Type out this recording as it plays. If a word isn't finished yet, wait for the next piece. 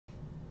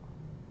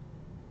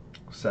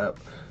So,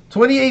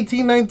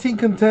 2018-19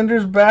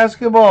 Contenders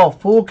basketball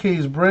full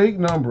case break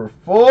number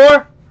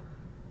 4.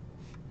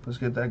 Let's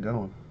get that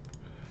going.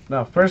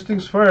 Now, first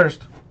things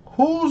first,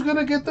 who's going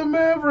to get the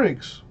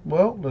Mavericks?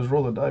 Well, let's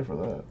roll the die for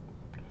that.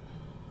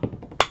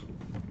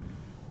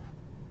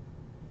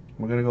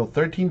 We're going to go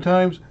 13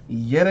 times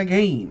yet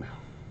again.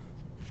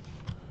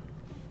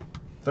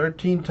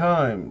 13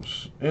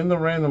 times in the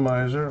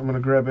randomizer. I'm going to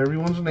grab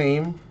everyone's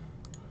name,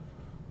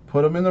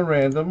 put them in the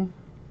random,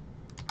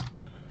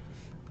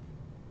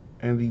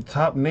 and the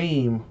top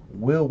name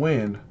will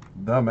win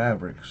the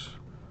Mavericks.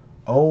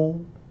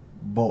 Oh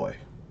boy.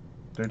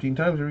 13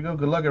 times, here we go.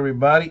 Good luck,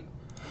 everybody.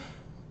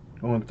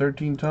 Going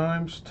 13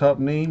 times, top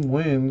name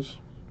wins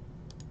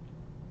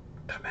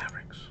the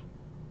Mavericks.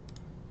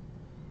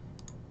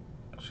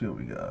 Let's see what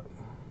we got.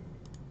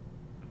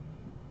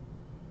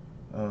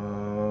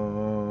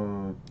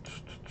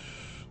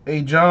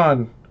 Hey,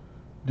 John,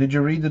 did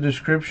you read the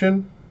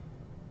description?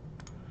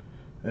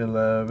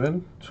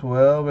 11,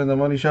 12, and the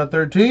money shot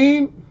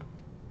 13.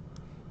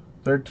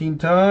 13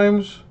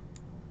 times.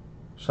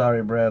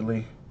 Sorry,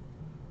 Bradley.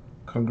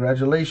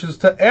 Congratulations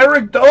to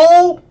Eric,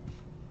 though.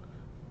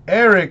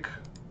 Eric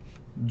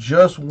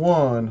just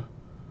won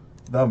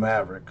the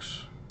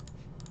Mavericks.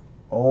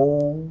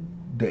 Oh,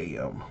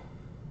 damn.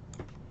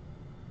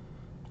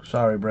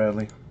 Sorry,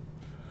 Bradley.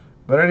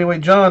 But anyway,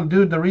 John,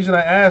 dude, the reason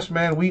I asked,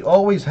 man, we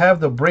always have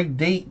the break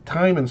date,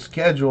 time, and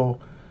schedule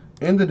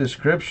in the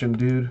description,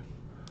 dude.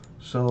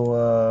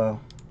 So,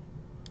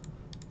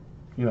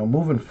 you know,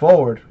 moving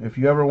forward, if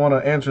you ever want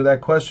to answer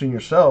that question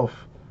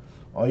yourself,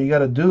 all you got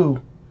to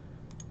do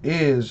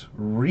is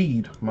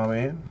read, my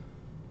man.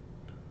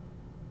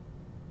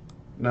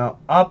 Now,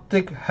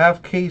 Optic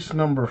half case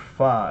number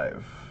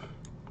 5.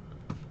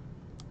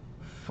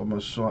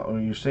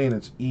 You're saying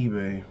it's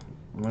eBay.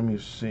 Let me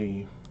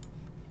see.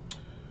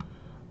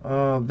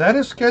 That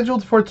is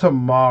scheduled for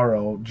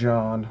tomorrow,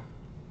 John.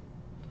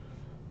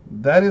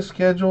 That is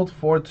scheduled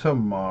for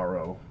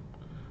tomorrow.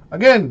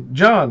 Again,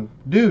 John,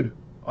 dude,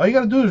 all you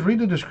got to do is read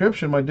the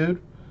description, my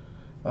dude.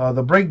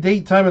 The break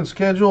date, time, and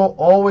schedule,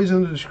 always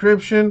in the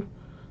description.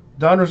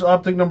 Donruss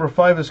Optic number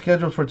 5 is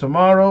scheduled for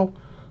tomorrow.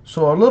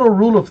 So a little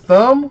rule of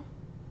thumb,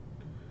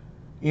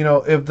 you know,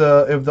 if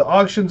the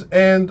auctions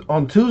end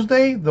on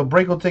Tuesday, the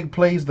break will take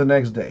place the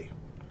next day.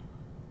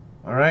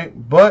 All right?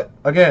 But,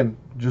 again,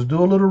 just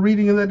do a little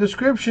reading in that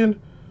description,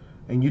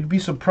 and you'd be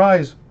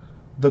surprised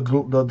the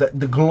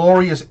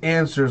glorious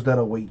answers that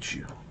await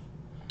you.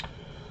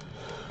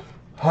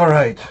 All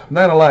right.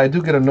 Not gonna lie, I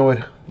do get annoyed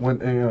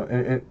when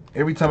and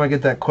every time I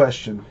get that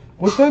question.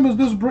 What time is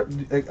this break?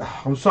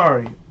 I'm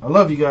sorry. I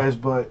love you guys,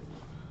 but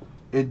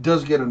it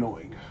does get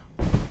annoying.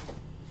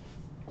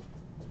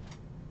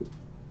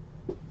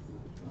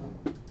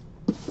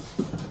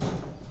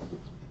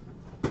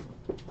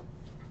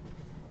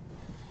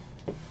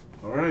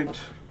 All right.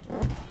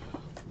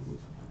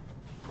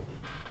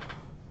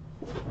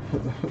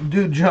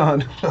 Dude,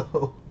 John.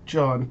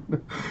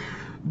 John.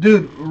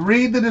 Dude,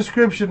 read the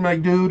description, my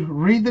dude.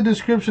 Read the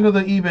description of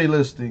the eBay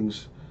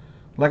listings.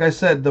 Like I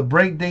said, the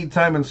break date,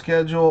 time, and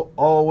schedule,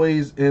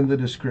 always in the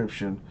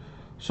description.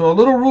 So a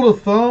little rule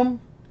of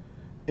thumb,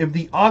 if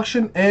the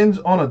auction ends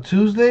on a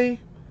Tuesday,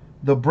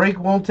 the break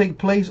won't take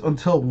place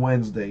until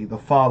Wednesday, the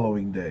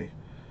following day.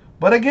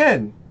 But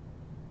again,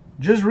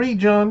 just read,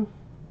 John.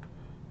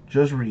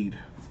 Just read.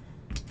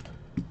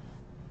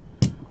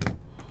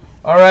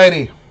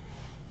 Alrighty.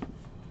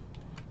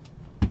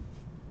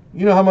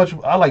 You know how much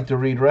I like to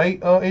read, right,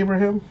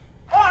 Abraham?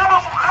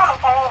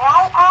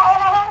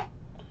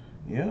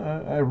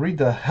 Yeah, I read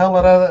the hell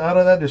out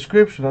of that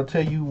description, I'll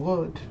tell you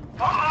what.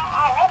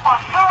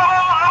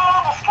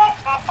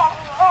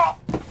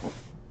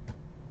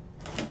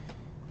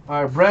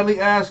 Alright, Bradley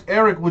asked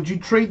Eric, would you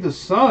trade the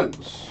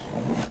Suns?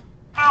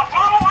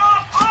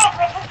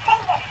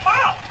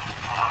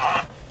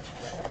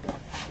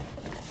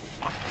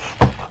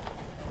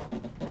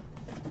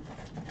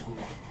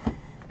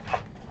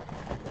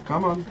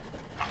 Come on.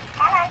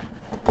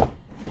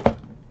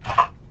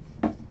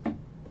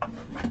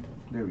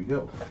 There we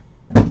go.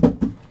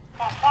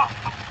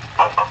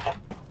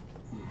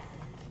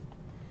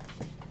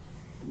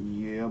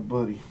 Yeah,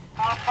 buddy.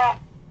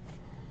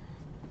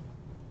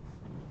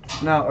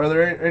 Now, are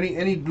there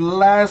any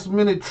last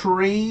minute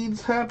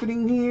trades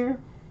happening here?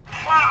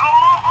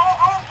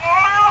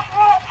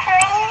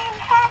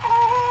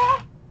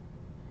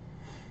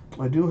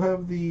 I do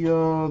have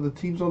the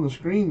teams on the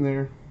screen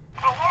there.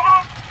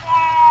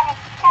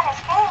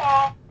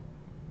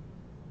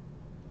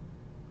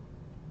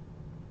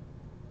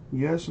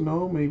 Yes,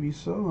 no, maybe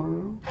so. I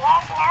don't know. Yes, no,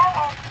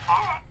 maybe so.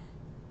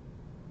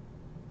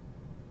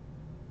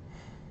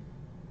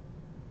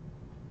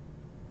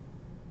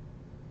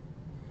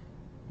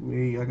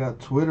 Hey, I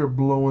got Twitter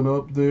blowing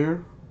up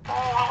there. Hey,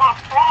 I got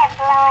Twitter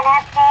blowing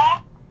up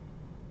there.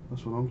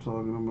 That's what I'm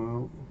talking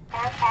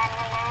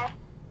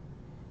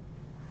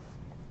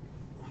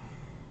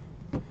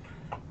about.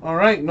 All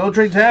right, no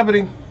trades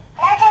happening.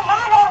 No trades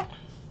happening.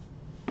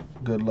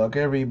 Good luck,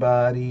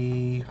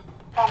 everybody.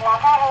 Good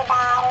luck,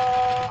 everybody.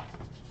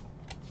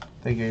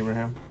 Thank you,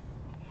 Abraham.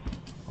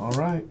 All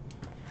right.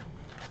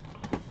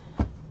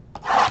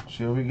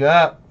 See what we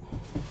got.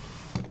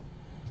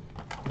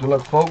 Good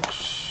luck,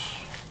 folks.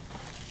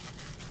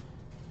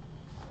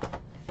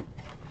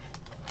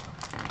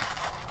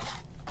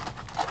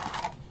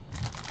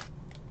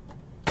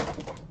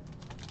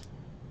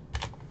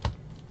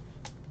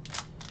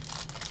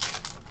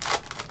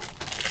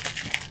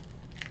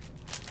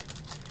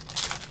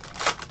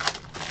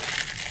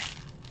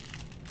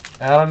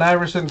 Allen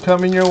Iverson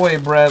coming your way,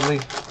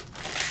 Bradley.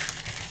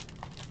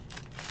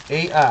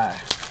 AI.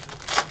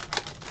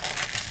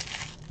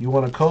 You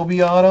want a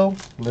Kobe auto?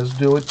 Let's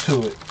do it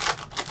to it.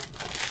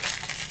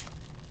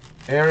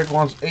 Eric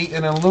wants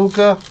Ayton and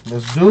Luka.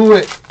 Let's do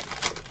it.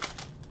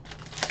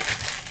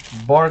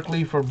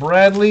 Barkley for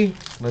Bradley.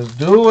 Let's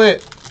do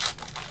it.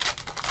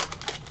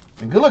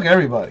 And good luck,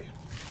 everybody.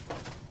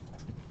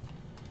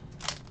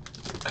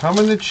 Come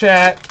in the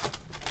chat.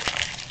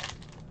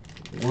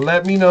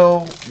 Let me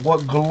know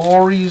what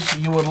glories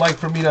you would like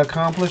for me to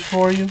accomplish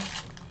for you.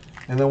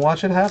 And then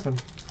watch it happen.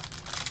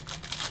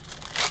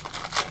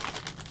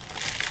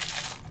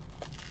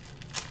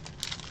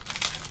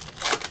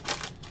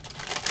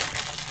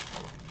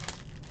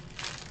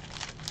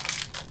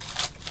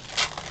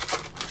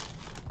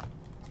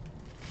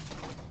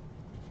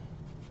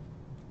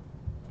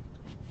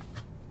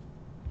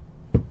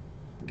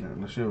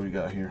 Let's see what we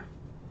got here.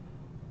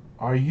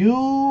 Are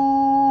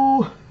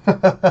you?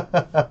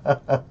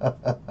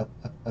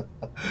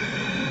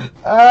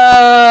 Oh,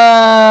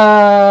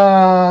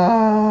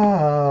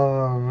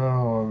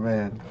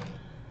 man.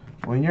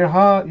 When you're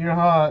hot, you're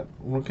hot.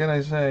 What can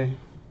I say?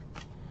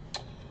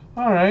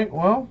 All right,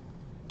 well,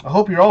 I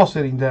hope you're all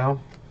sitting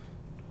down.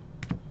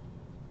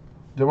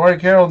 DeMarre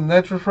Carroll,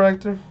 Nets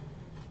refractor.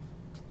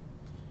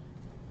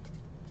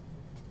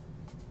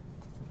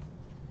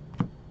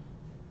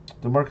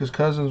 DeMarcus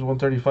Cousins,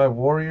 135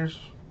 Warriors.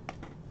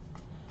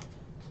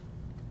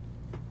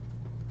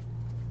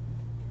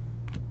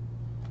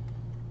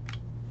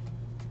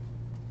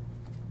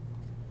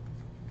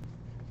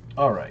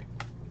 All right.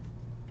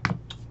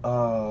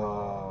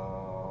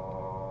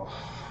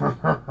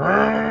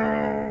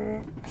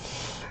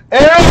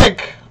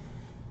 Eric!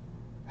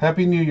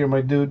 Happy New Year,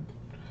 my dude.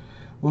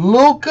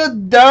 Luka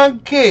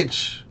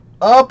Doncic,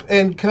 up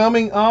and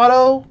coming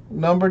auto,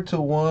 number to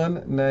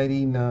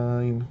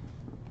 199.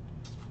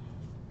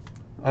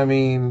 I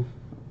mean,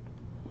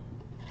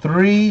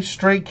 3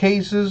 straight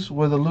cases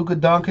with a Luka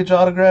Doncic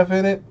autograph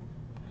in it.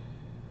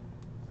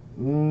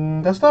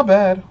 That's not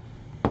bad.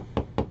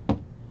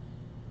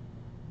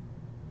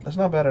 That's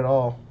not bad at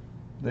all.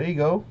 There you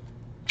go.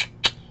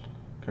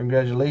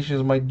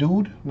 Congratulations, my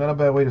dude. Not a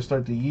bad way to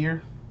start the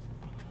year.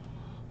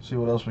 See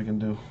what else we can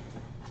do.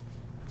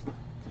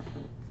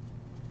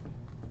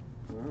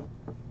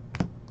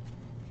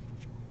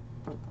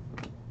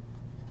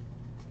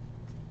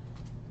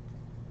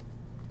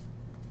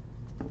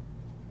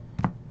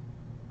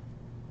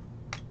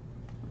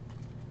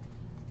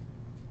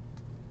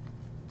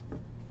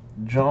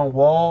 John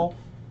Wall,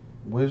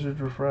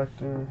 Wizards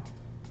refractor.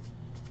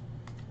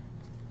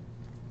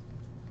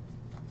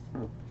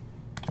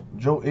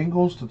 Joe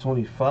Ingles to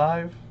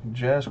 25,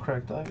 Jazz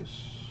cracked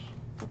ice.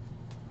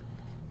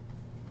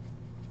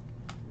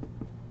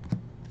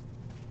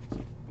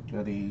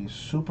 Got a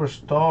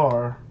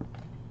superstar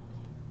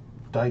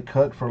die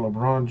cut for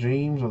LeBron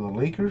James of the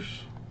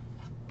Lakers.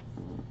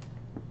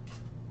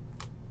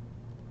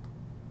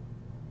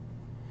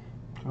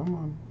 Come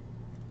on.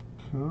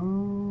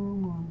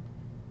 Come on.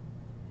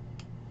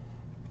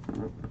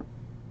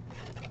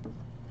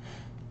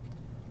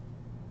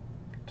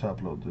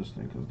 Top load this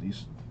thing because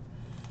these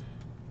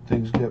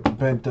things get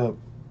bent up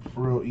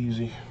real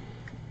easy.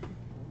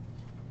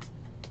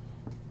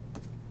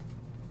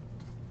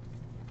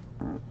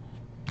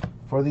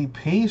 For the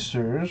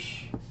Pacers,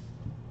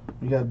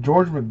 we got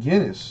George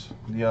McGinnis,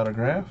 the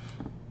autograph.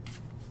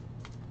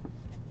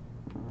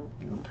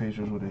 The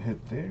Pacers would have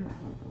hit there.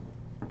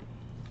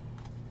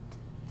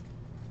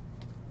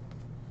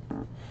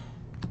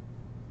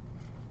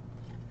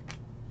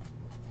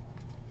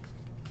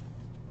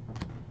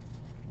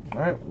 All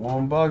right,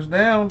 1 box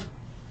down.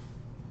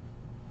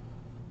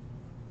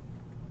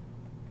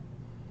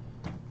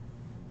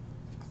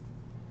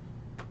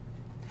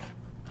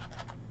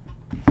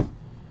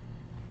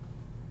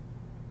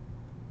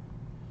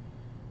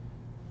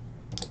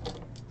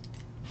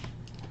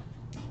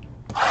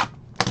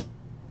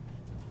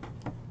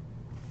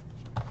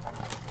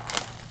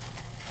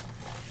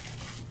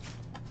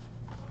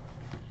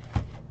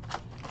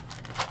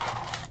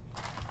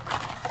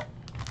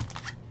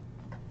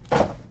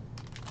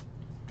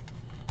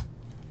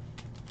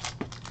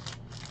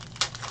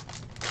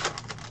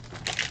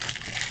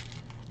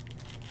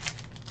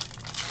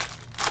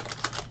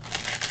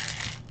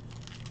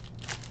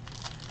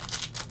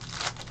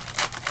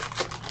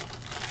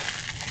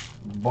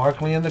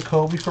 Barkley and the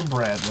Kobe for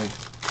Bradley.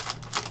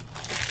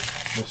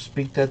 Let's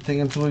speak that thing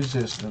into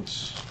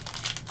existence.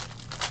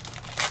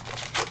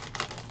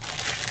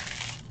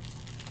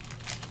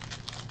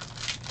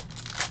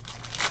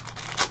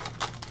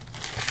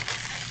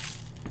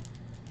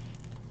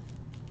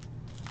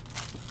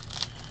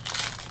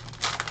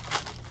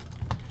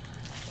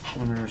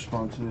 Let me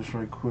respond to this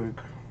right quick.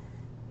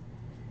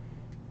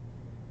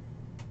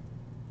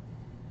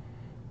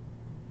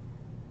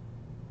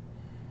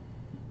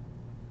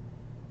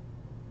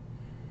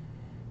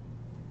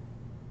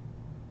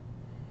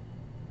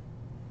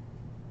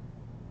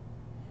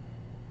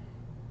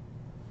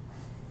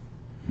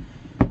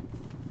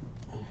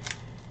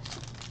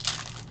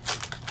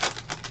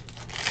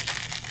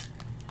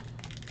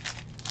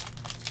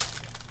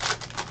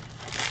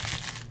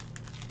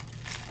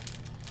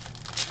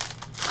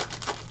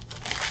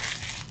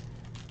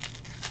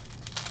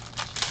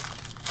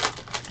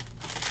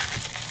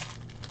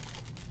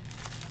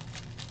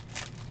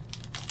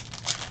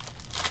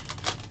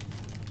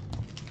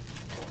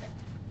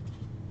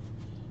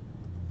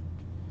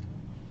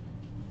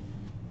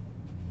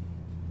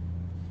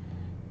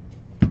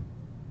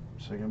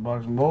 Second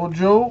box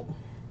mojo.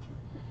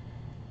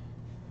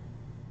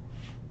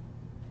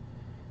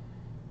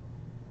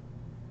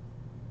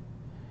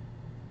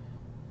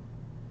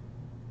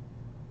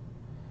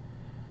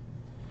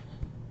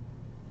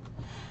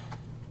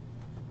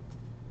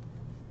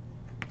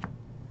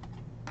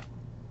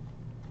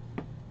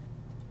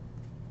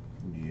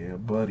 Yeah,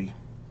 buddy.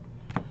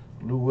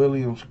 Lou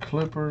Williams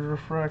Clippers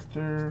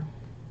refractor.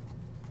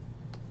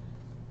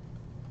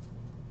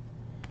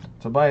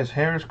 Tobias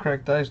Harris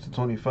cracked ice to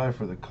 25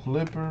 for the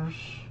Clippers.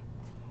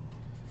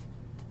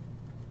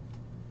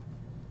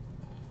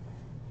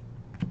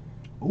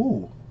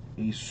 Ooh,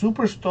 a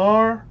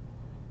superstar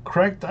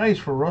cracked ice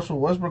for Russell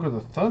Westbrook of the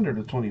Thunder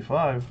to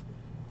 25.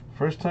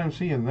 First time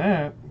seeing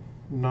that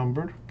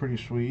numbered. Pretty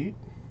sweet.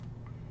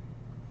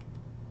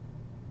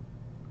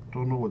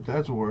 Don't know what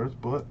that's worth,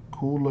 but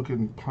cool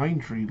looking pine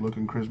tree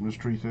looking Christmas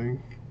tree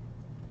thing.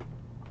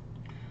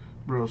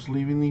 Bro,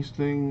 sleeving these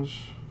things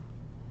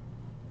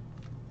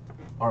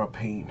are a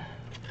pain.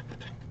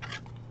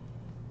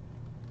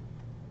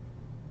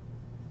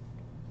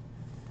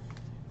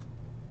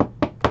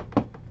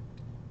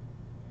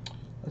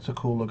 That's a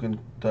cool looking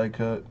die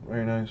cut.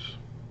 Very nice.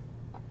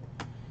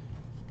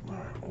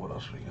 Alright, what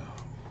else we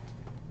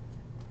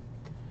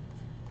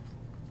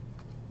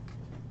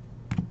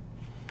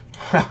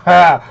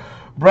got?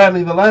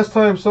 Bradley, the last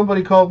time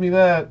somebody called me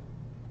that,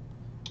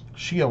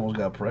 she almost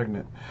got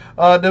pregnant.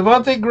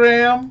 Devontae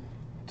Graham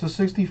to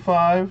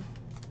 65.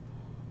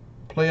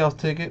 Playoff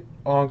ticket,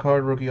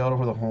 on-card rookie auto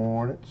for the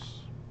Hornets.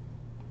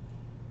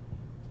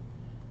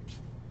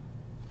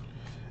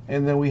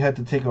 And then we had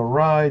to take a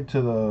ride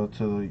to the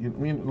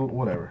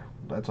whatever.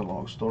 That's a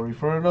long story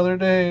for another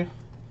day.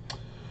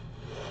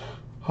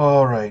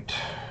 All right.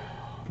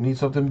 Need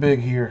something big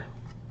here.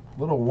 A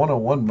little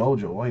 101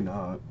 mojo, why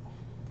not?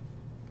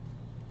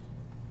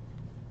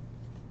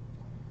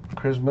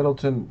 Chris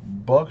Middleton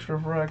Bucks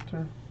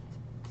refractor.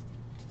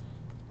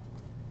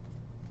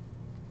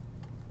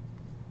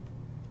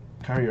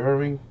 Kyrie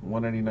Irving,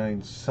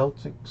 199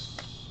 Celtics.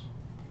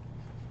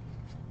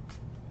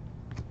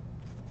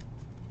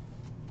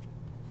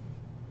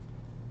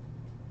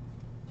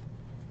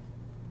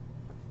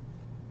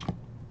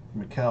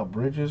 Mikal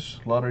Bridges,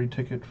 lottery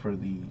ticket for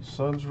the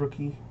Suns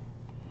rookie.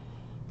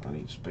 I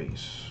need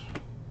space.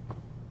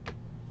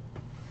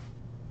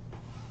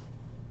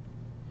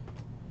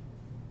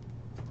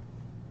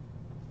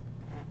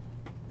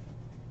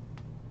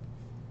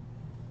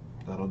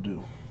 That'll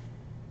do.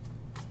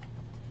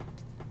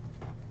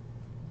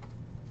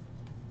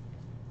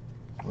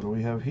 What do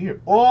we have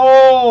here?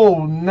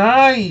 Oh,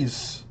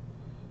 nice!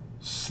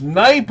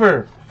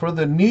 Sniper for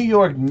the New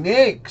York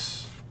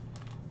Knicks.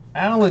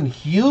 Allen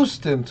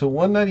Houston to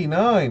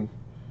 199.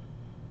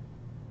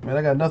 Man,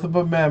 I got nothing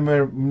but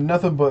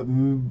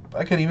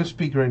I can't even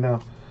speak right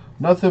now.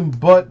 Nothing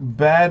but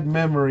bad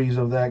memories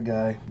of that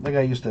guy. That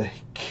guy used to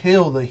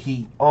kill the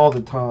Heat all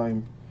the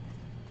time.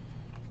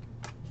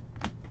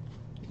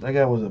 That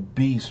guy was a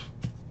beast.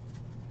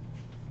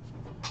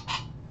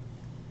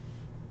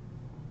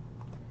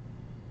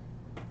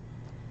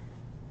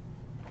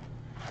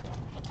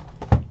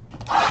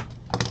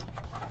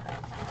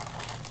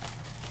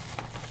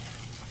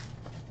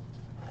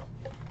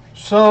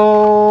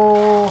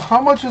 So,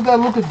 how much is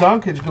that Luka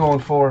Doncic going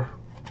for?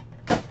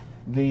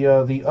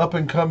 The up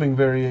and coming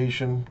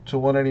variation to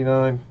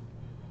 189.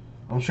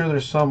 I'm sure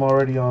there's some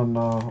already on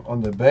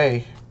the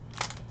Bay.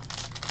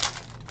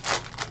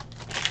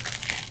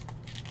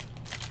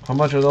 How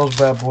much are those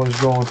bad boys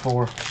going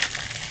for?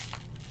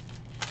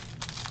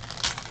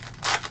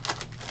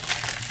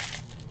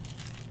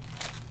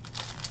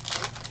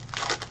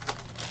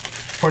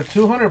 For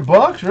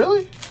 $200,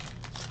 really?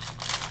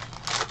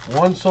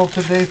 One sold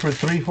today for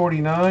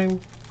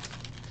 $349.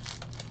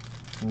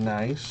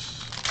 Nice.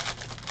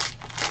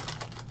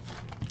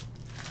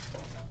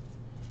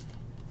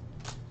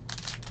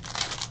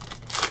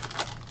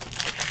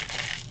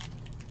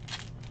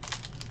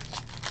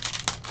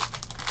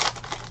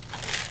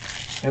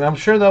 And I'm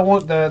sure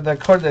that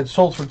card that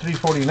sold for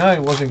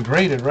 $349 wasn't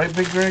graded, right,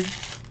 Big Greg?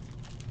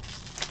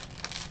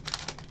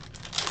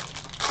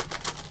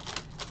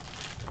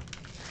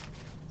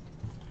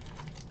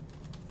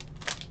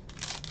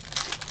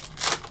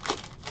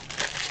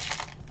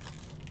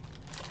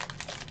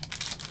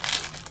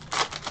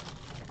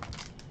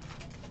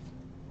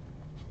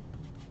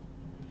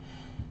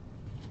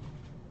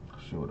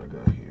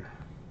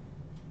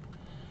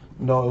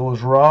 No, it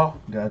was raw.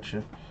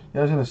 Gotcha. Yeah,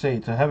 I was gonna say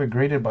to have it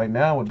graded by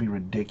now would be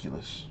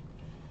ridiculous.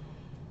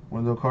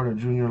 Wendell Carter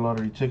Jr.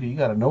 lottery ticket. You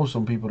gotta know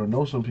some people to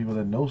know some people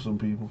that know some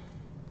people.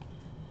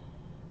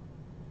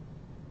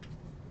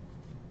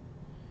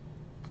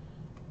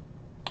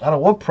 Out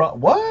of what,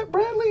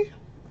 Bradley?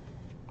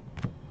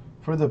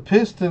 For the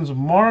Pistons,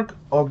 Mark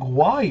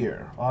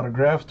Aguirre.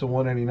 Autograph to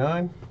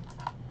 189.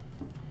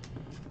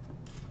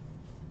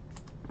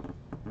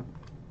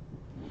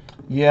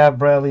 Yeah,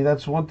 Bradley,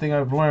 that's one thing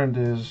I've learned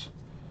is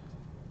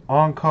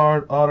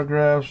on-card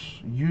autographs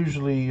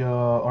usually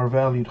are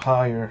valued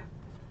higher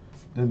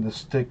than the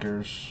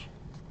stickers.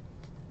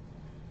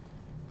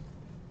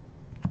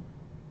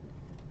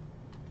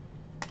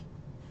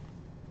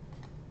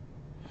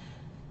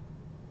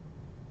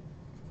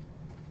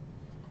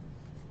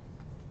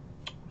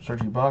 Serge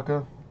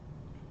Ibaka,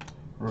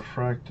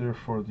 refractor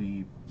for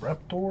the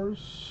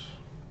Raptors.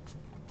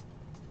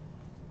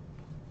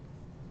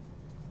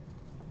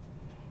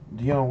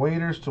 Dion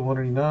Waiters to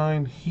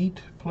 189,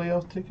 Heat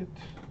playoff ticket.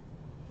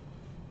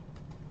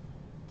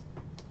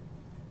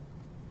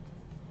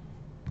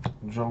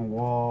 John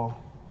Wall,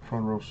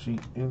 front row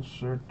seat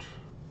insert.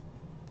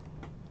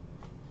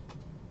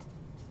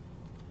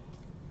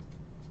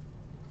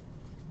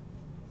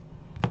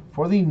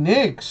 For the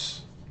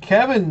Knicks,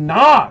 Kevin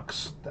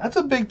Knox. That's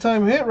a big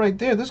time hit right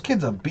there. This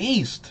kid's a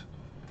beast.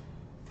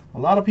 A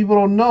lot of people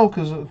don't know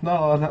because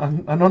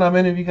I know not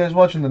many of you guys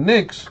watching the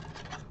Knicks,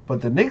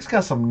 but the Knicks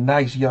got some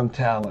nice young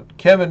talent.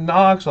 Kevin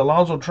Knox,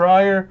 Alonzo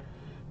Trier,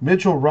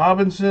 Mitchell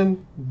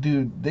Robinson.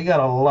 Dude, they got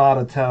a lot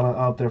of talent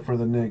out there for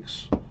the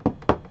Knicks.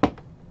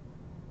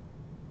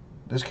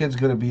 This kid's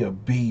going to be a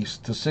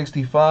beast. To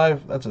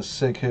 65, that's a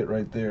sick hit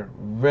right there.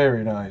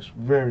 Very nice.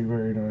 Very,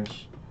 very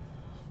nice.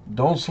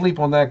 Don't sleep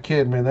on that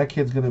kid, man. That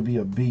kid's going to be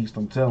a beast,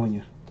 I'm telling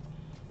you.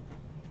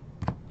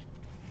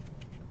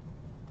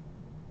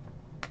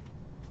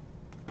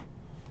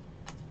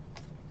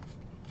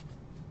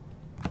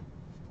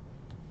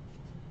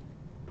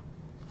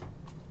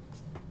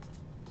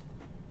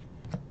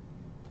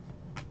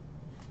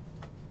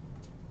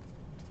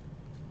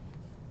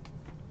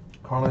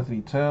 Karl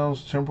Anthony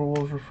Towns,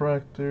 Timberwolves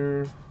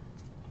refractor.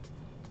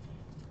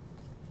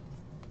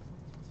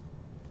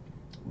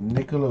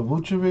 Nikola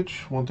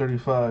Vucevic,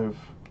 135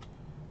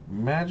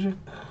 Magic.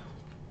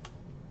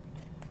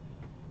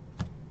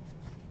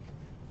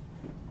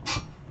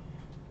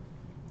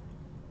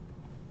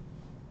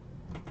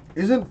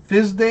 Isn't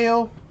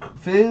Fizdale?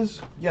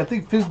 Yeah, I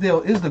think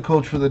Fizdale is the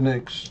coach for the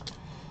Knicks.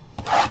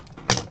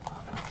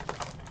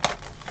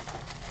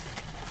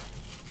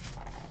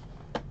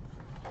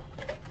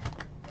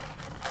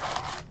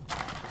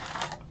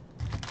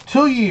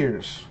 Two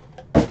years.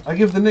 I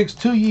give the Knicks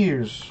 2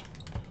 years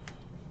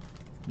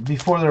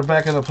before they're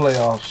back in the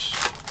playoffs.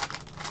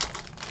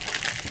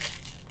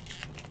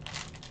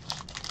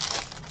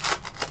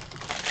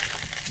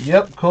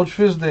 Yep, Coach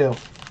Fizdale.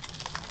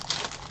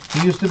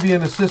 He used to be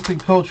an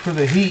assistant coach for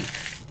the Heat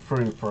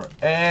for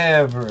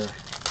forever.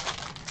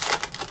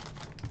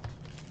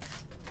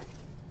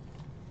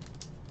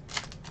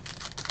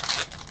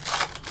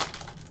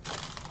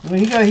 I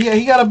mean,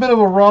 he got a bit of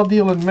a raw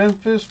deal in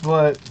Memphis,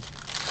 but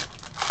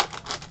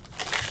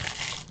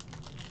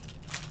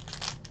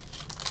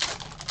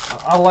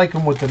I like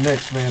him with the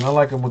Knicks, man. I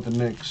like him with the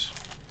Knicks.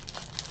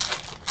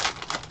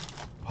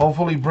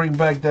 Hopefully bring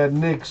back that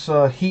Knicks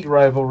Heat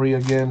rivalry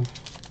again.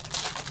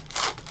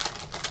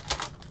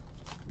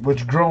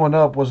 Which growing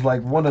up was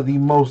like one of the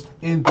most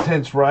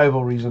intense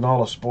rivalries in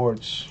all of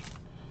sports.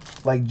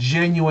 Like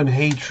genuine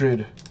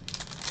hatred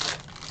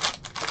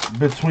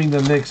between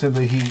the Knicks and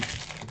the Heat.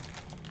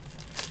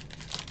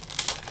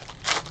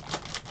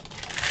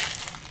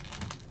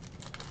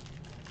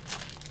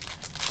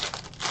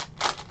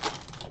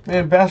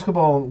 Man,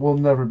 basketball will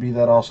never be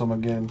that awesome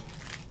again.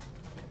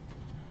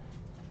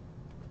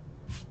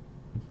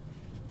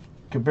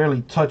 Can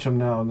barely touch them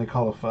now and they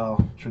call a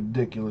foul. It's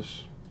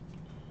ridiculous.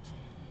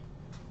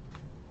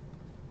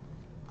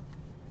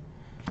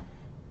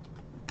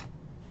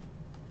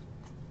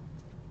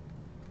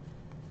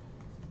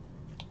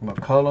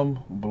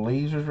 McCollum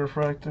Blazers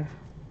refractor.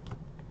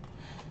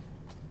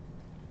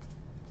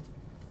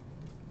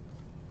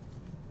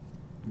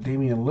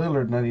 Damian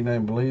Lillard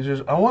 99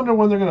 Blazers. I wonder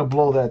when they're going to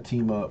blow that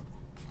team up.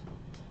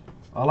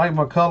 I like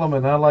McCollum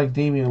and I like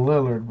Damian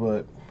Lillard,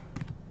 but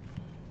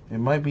it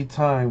might be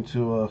time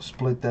to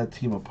split that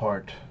team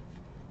apart.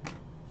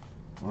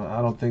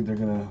 I don't think they're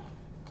going to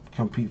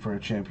compete for a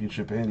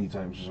championship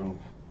anytime soon.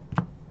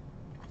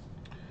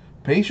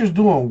 Pacers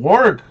doing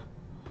work.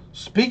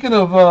 Speaking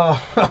of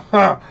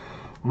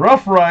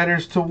Rough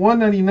Riders, to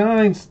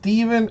 199,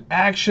 Steven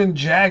Action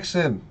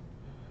Jackson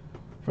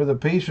for the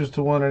Pacers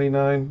to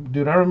 199.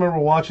 Dude, I remember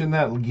watching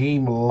that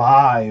game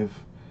live,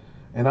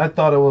 and I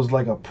thought it was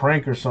like a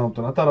prank or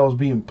something. I thought I was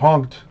being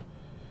punked.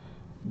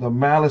 The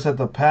Malice at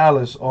the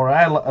Palace, or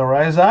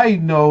as I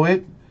know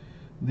it,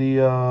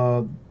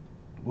 the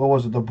what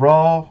was it? The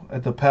Brawl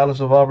at the Palace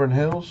of Auburn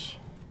Hills.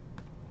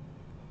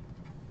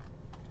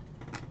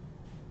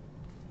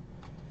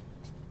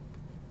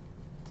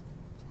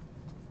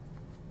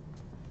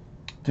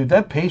 Dude,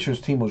 that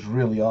Pacers team was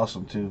really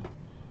awesome, too.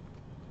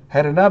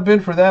 Had it not been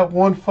for that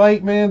one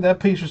fight, man, that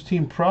Pacers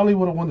team probably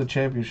would have won the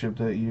championship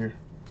that year.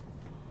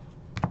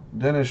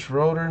 Dennis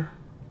Schroeder,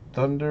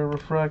 Thunder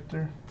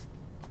Refractor.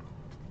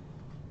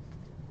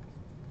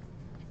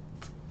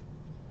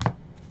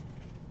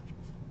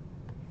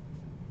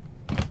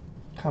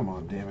 Come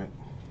on, damn it.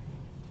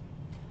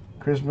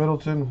 Chris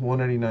Middleton,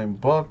 189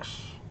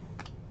 bucks.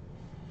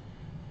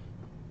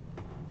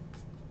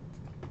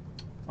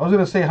 I was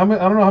gonna say, I don't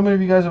know how many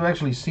of you guys have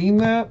actually seen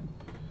that,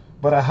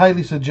 but I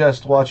highly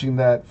suggest watching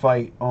that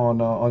fight on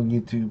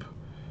YouTube.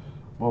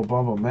 Well,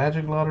 Bumble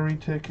Magic Lottery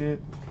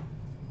ticket.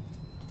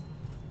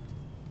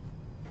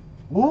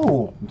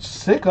 Ooh,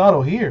 sick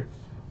auto here.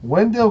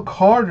 Wendell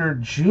Carter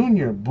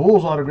Jr.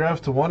 Bulls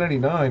autograph to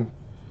 189.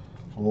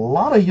 A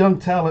lot of young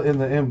talent in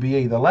the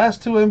NBA. The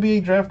last two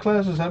NBA draft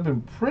classes have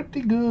been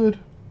pretty good.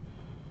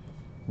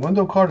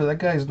 Wendell Carter, that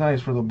guy's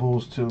nice for the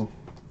Bulls too.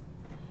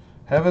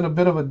 Having a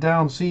bit of a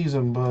down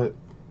season, but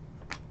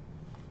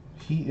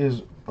he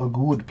is a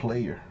good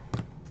player.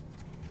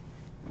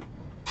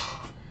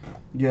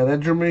 Yeah, that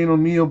Jermaine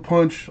O'Neal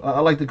punch,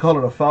 I like to call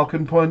it a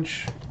Falcon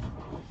punch.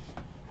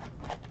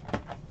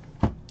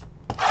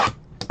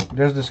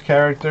 There's this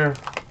character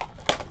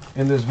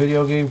in this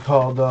video game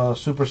called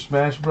Super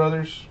Smash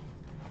Brothers,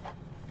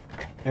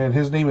 and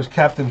his name is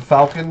Captain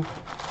Falcon,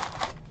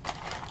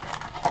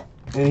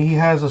 and he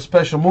has a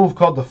special move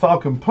called the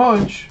Falcon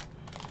Punch,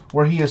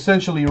 where he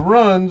essentially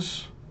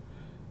runs,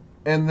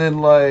 and then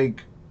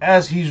like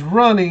as he's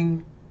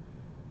running,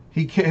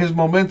 his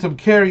momentum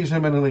carries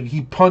him, and like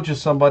he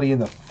punches somebody in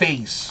the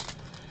face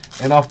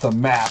and off the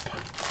map.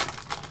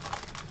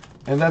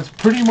 And that's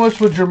pretty much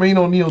what Jermaine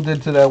O'Neal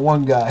did to that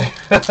one guy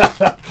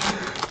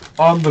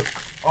on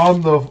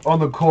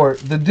the court.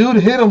 The dude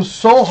hit him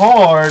so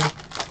hard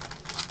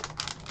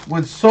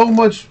with so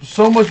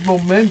much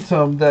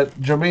momentum that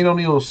Jermaine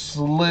O'Neal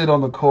slid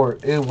on the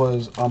court. It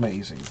was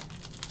amazing.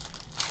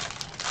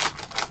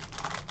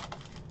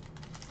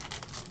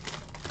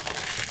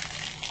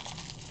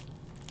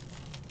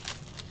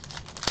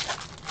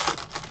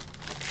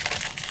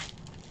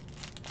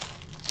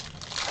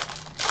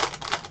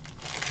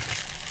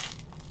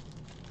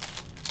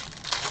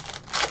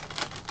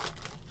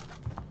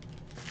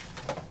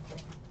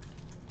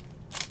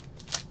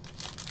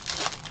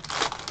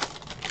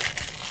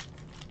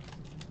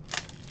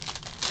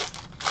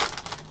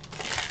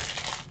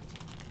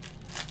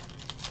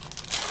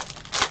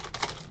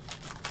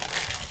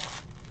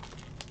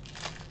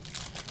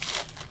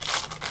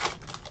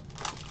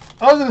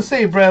 I was gonna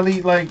say,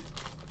 Bradley, like,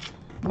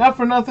 not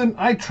for nothing,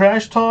 I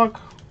trash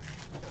talk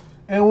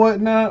and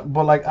whatnot,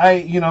 but like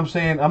you know what I'm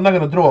saying, I'm not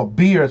gonna throw a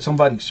beer at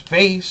somebody's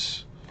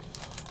face.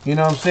 You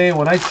know what I'm saying?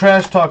 When I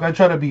trash talk, I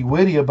try to be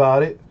witty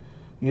about it,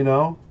 you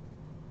know.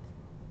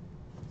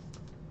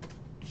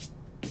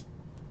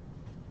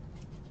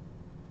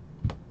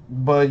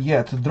 But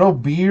yeah, to throw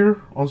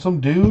beer on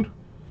some dude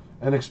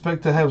and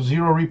expect to have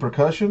zero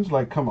repercussions,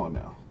 like, come on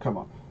now, come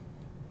on.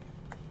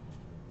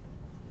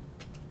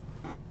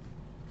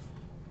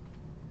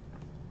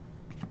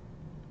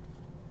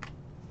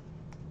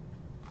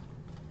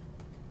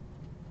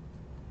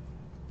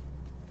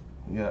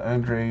 Yeah,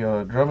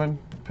 Andre Drummond,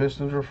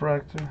 Pistons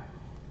refractor.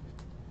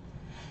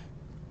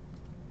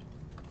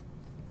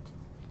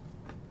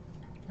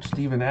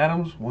 Steven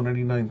Adams,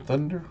 189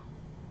 Thunder.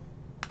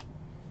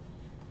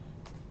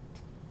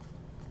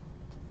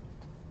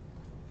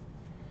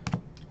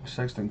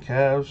 Sexton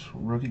Cavs,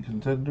 rookie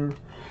contender.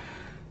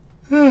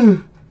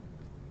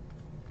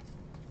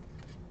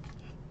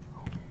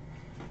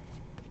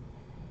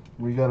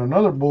 We got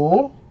another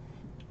Bull.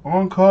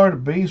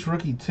 On-card base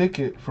rookie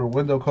ticket for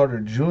Wendell Carter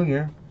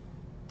Jr.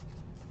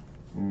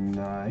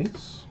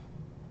 Nice.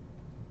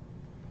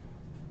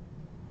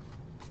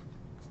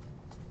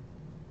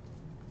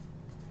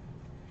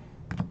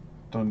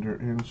 Thunder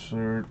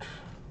insert.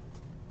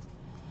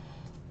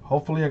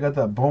 Hopefully I got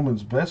that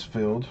Bowman's Best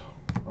filled.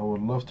 I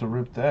would love to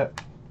rip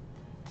that.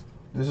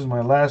 This is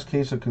my last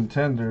case of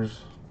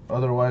Contenders.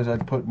 Otherwise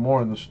I'd put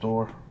more in the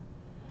store.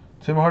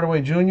 Tim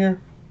Hardaway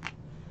Jr.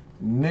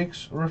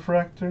 Knicks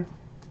refractor.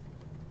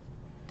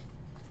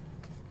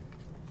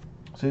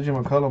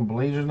 CJ McCollum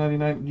Blazers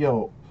 99.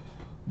 Yo,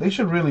 they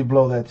should really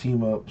blow that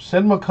team up.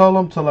 Send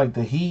McCollum to like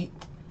the Heat.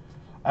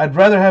 I'd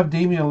rather have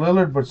Damian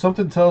Lillard, but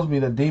something tells me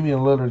that Damian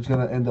Lillard's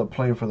going to end up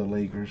playing for the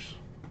Lakers.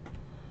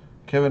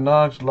 Kevin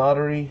Knox,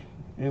 lottery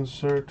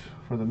insert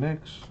for the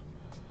Knicks.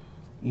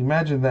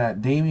 Imagine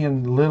that.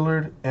 Damian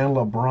Lillard and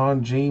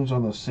LeBron James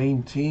on the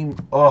same team.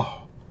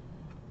 Oh,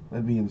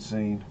 that'd be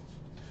insane.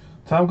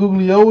 Tom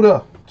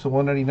Gugliotta to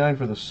 199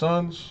 for the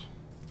Suns.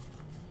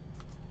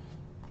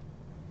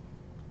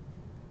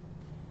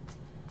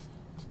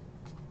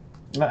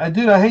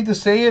 Dude, I hate to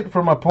say it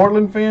for my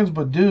Portland fans,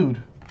 but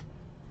dude,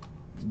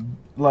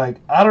 like,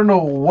 I don't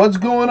know what's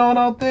going on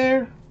out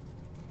there,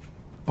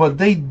 but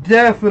they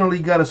definitely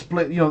got to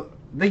split. You know,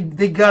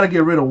 they got to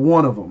get rid of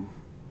one of them,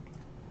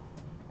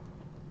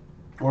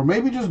 or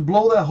maybe just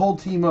blow that whole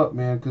team up,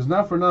 man. Because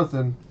not for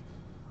nothing,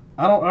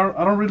 I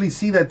don't really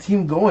see that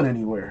team going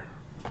anywhere.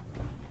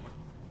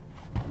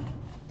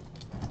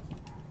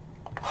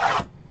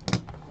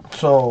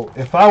 So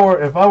if I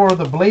were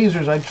the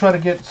Blazers, I'd try to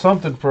get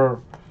something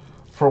for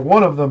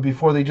one of them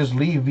before they just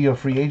leave via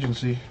free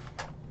agency.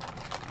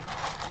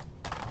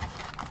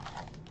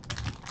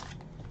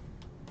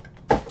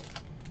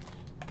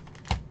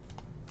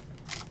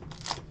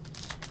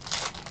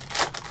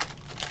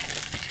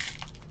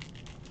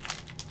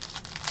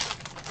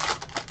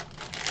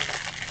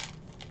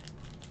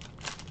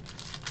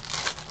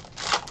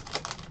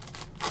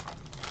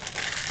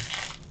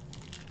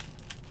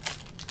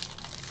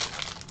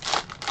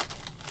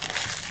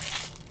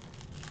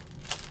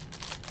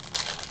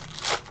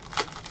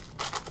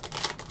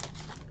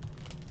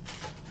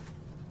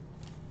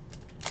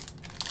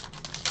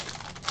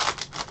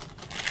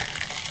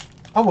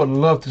 I would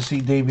love to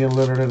see Damian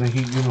Lillard in a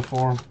Heat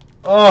uniform.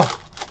 Oh,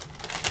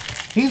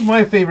 he's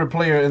my favorite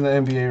player in the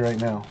NBA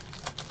right now.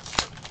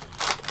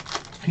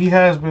 He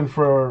has been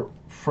for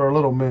a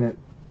little minute,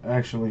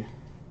 actually.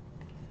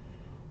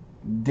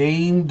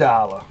 Dame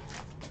Dollar.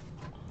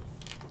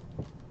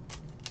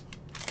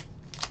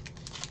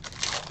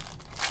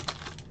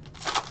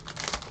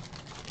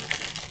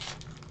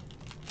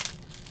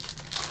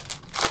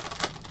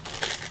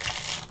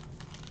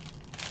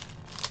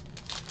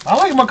 I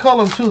like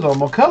McCollum too, though.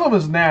 McCollum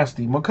is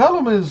nasty.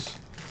 McCollum is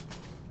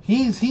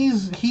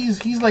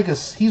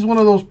he's one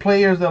of those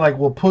players that like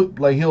will put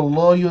like he'll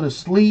lull you to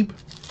sleep.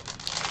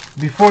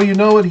 Before you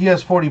know it, he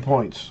has 40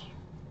 points.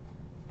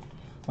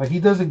 Like he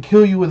doesn't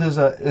kill you with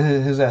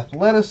his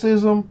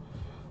athleticism,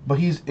 but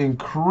he's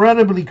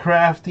incredibly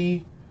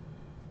crafty.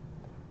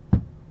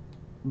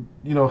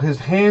 You know, his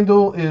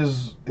handle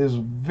is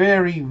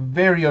very,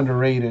 very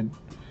underrated,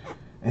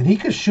 and he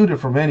could shoot it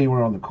from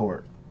anywhere on the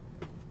court.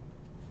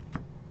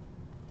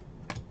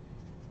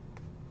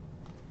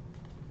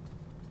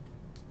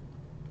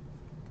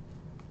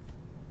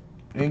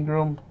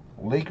 Ingram,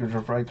 Lakers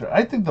refractor.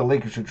 I think the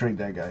Lakers should trade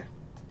that guy.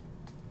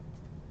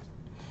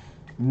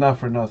 Not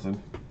for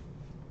nothing.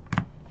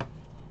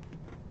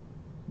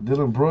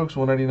 Dylan Brooks,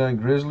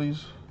 199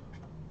 Grizzlies.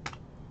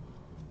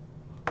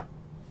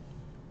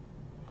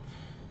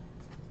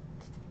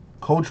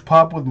 Coach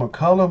Pop with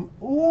McCollum.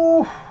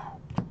 Ooh.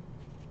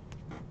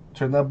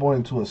 Turn that boy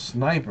into a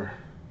sniper.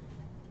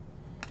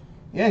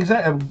 Yeah,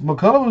 exactly.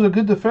 McCollum was a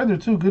good defender,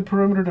 too. Good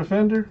perimeter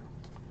defender.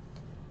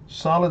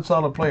 Solid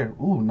player.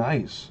 Ooh,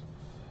 nice.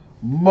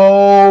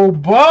 Mo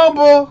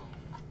Bamba.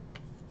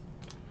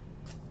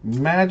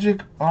 Magic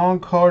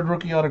on-card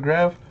rookie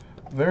autograph.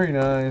 Very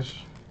nice.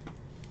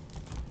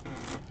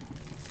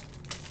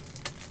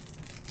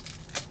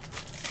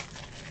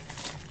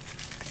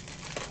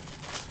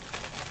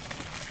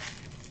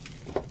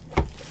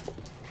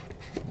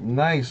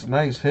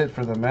 Nice hit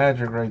for the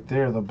Magic right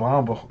there. The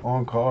Bamba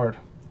on-card.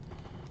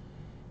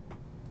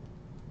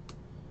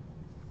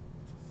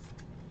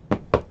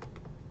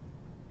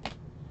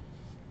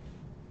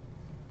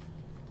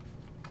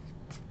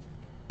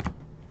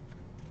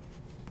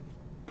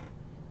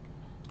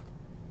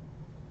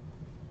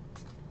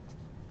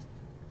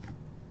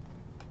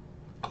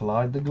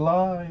 Clyde the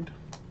Glide.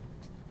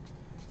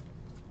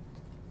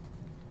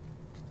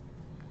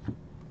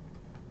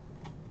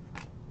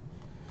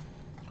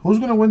 Who's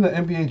going to win the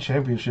NBA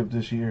championship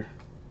this year?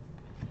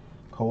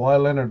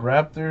 Kawhi Leonard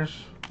Raptors.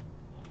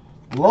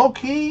 Low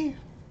key,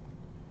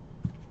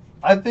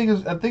 dude,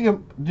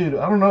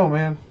 I don't know,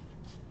 man.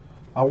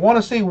 I want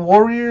to say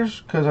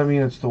Warriors because I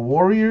mean it's the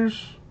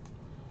Warriors,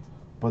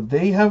 but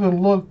they haven't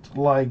looked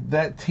like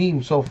that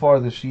team so far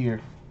this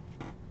year.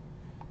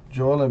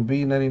 Joel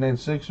Embiid, 99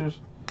 Sixers.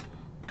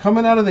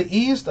 Coming out of the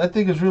East, I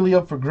think it's really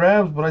up for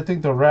grabs, but I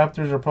think the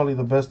Raptors are probably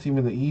the best team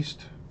in the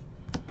East.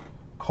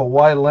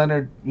 Kawhi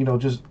Leonard, you know,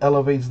 just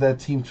elevates that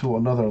team to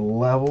another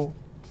level.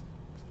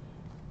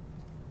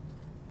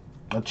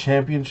 A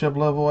championship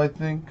level, I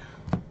think.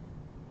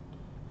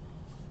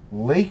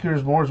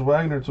 Lakers, Morris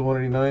Wagner to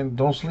 189.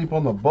 Don't sleep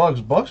on the Bucks.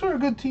 Bucks are a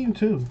good team,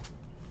 too.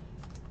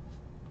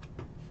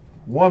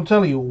 Well, I'm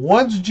telling you,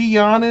 once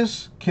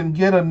Giannis can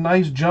get a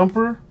nice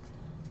jumper,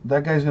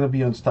 that guy's going to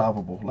be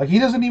unstoppable. Like, he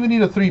doesn't even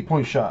need a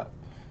three-point shot.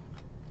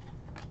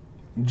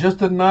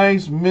 Just a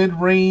nice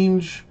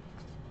mid-range,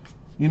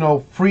 you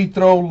know, free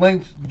throw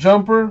length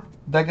jumper,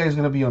 that guy's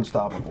going to be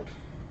unstoppable.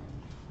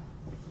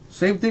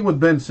 Same thing with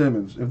Ben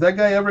Simmons. If that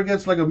guy ever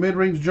gets like a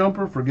mid-range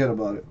jumper, forget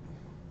about it.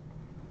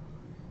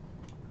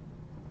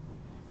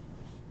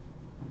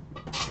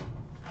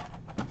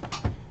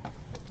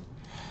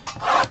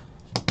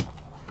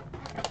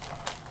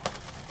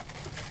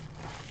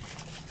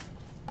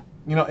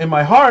 You know, in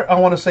my heart, I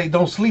want to say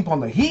don't sleep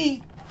on the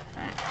Heat.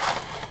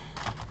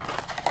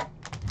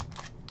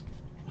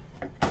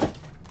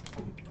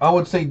 I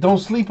would say don't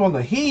sleep on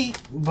the Heat,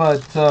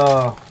 but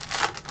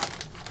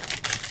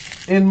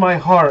in my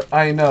heart,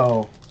 I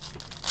know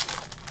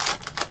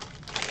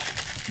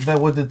that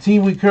with the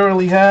team we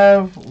currently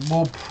have,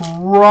 we'll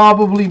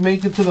probably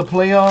make it to the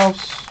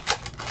playoffs.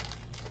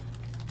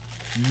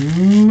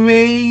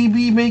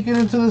 Maybe make it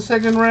into the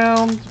second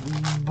round,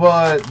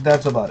 but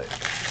that's about it.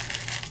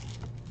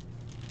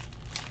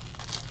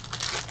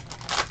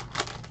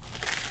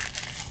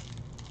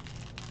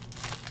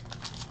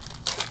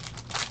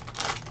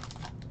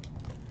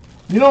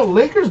 You know,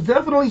 Lakers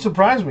definitely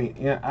surprised me.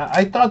 Yeah,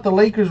 I thought the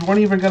Lakers weren't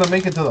even going to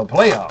make it to the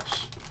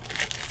playoffs.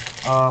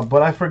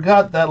 But I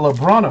forgot that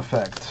LeBron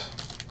effect.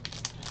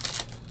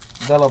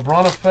 The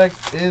LeBron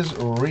effect is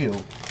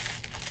real.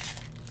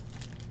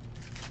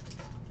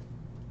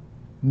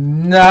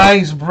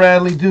 Nice,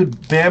 Bradley.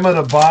 Dude, Bam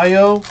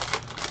Adebayo.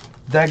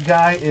 That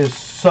guy is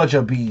such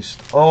a beast.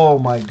 Oh,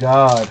 my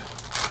God.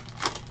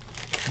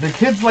 The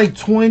kid's like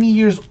 20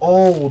 years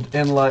old.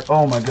 And like,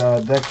 oh, my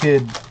God. That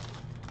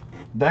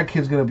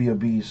kid's going to be a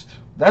beast.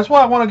 That's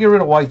why I want to get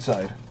rid of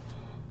Whiteside.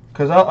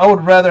 Because I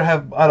would rather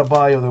have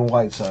Adebayo than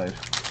Whiteside.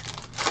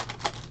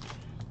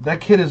 That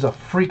kid is a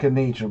freak of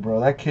nature, bro.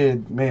 That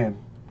kid, man.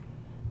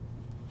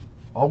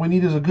 All we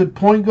need is a good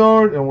point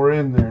guard, and we're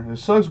in there. It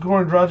sucks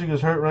Goran Dragic is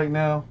hurt right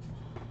now.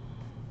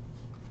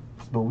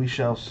 But we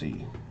shall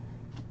see.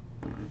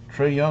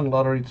 Trae Young,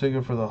 lottery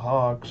ticket for the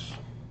Hawks.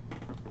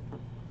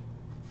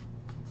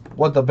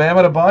 What, the Bam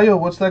Adebayo?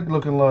 What's that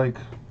looking like?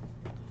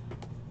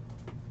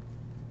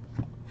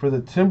 For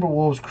the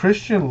Timberwolves,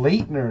 Christian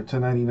Laettner to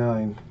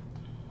 99.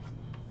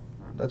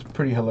 That's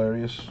pretty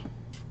hilarious.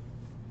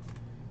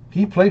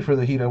 He played for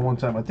the Heat at one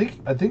time. I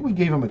think we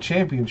gave him a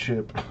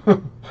championship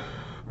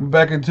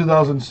back in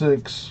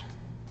 2006,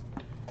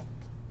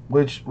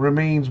 which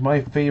remains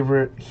my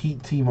favorite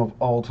Heat team of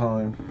all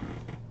time.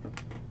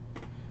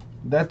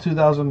 That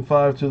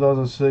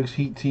 2005-2006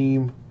 Heat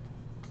team,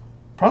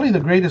 probably the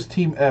greatest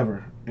team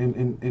ever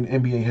in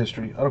NBA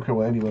history. I don't care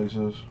what anybody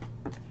says.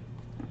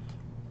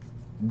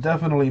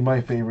 Definitely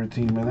my favorite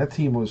team, man. That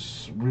team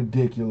was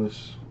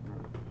ridiculous.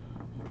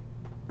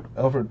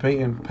 Elfrid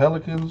Payton,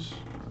 Pelicans.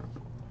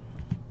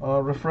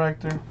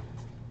 Refractor.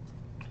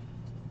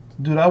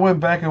 Dude, I went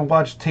back and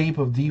watched tape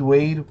of D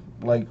Wade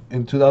like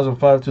in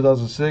 2005,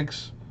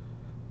 2006.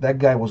 That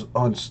guy was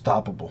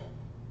unstoppable.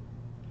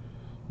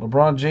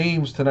 LeBron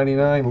James to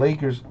 99,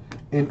 Lakers,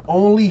 in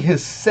only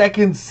his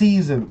second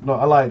season. No,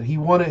 I lied. He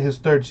won it his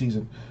third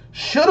season.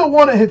 Should have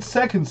won it his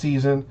second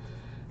season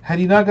had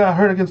he not got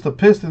hurt against the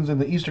Pistons in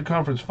the Eastern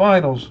Conference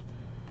Finals.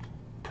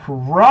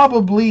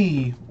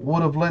 Probably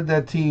would have led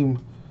that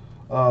team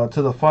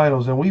to the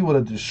finals, and we would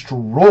have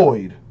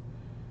destroyed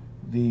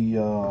the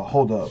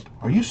hold up.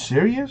 Are you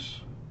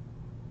serious?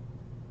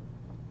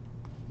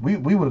 We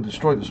would have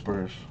destroyed the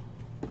Spurs.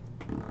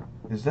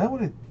 Is that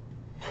what it?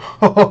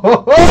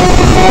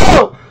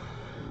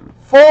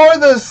 For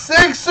the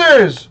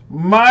Sixers,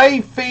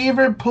 my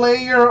favorite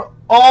player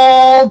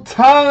all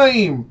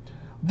time,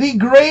 the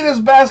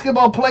greatest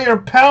basketball player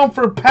pound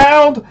for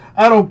pound.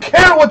 I don't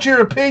care what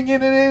your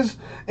opinion it is.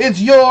 It's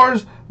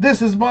yours.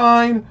 This is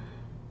mine.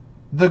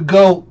 The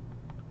GOAT,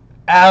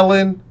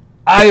 Allen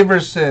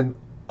Iverson.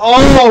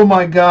 Oh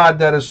my God,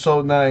 that is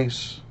so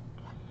nice.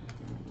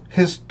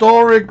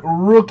 Historic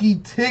rookie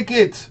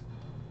ticket.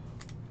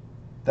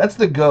 That's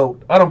the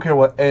GOAT. I don't care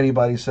what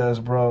anybody says,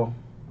 bro.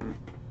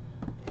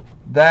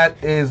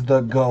 That is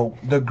the GOAT.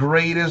 The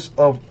greatest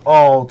of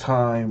all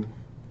time.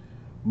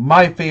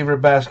 My favorite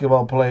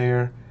basketball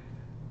player,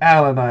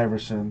 Allen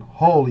Iverson.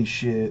 Holy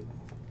shit.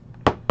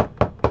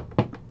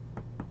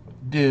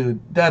 Dude,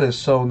 that is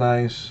so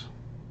nice.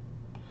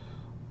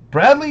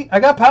 Bradley, I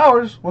got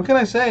powers. What can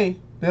I say?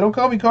 They don't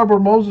call me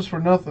Cardboard Moses for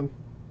nothing.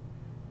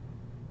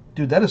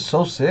 Dude, that is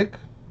so sick.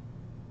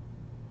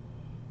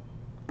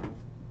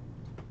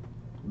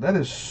 That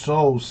is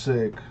so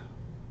sick.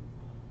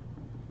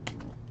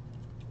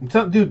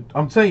 Dude,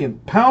 I'm saying,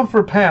 pound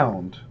for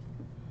pound,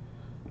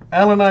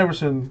 Allen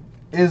Iverson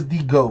is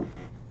the GOAT.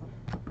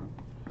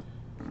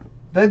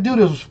 That dude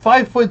is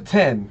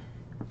 5'10".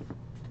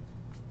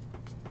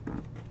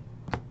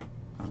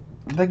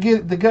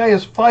 The guy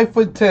is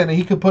 5'10", and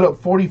he could put up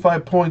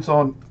 45 points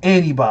on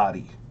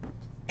anybody.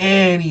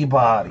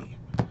 Anybody.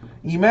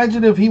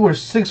 Imagine if he were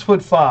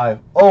 6'5".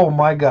 Oh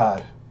my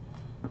God.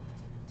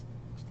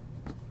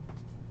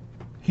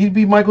 He'd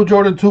be Michael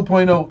Jordan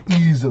 2.0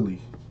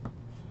 easily.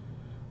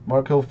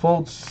 Markel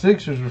Fultz,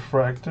 Sixers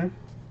refractor.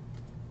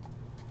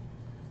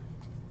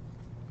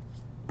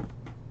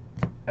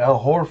 Al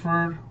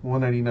Horford,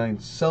 199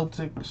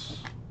 Celtics.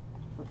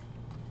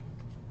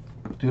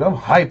 Dude, I'm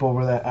hype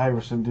over that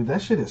Iverson, dude.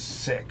 That shit is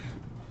sick.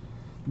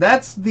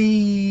 That's I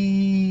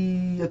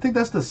think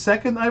that's the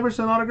second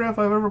Iverson autograph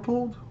I've ever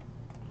pulled.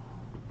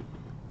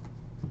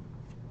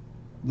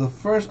 The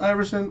first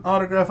Iverson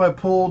autograph I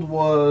pulled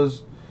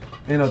was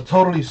in a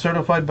totally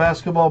certified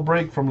basketball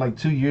break from like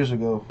 2 years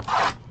ago.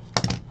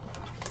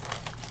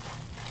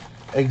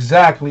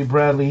 Exactly,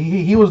 Bradley.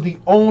 He was the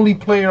only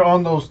player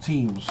on those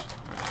teams.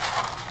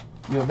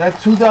 You know, that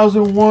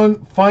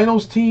 2001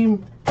 finals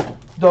team,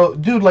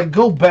 dude, like,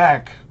 go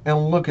back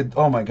and look at,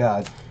 oh my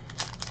God.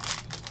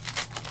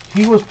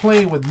 He was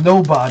playing with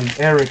nobody.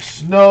 Eric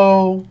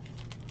Snow,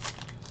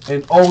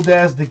 and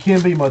old-ass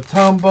Dikembe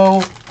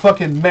Mutombo,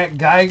 fucking Matt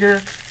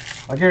Geiger.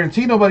 I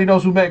guarantee nobody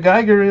knows who Matt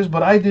Geiger is,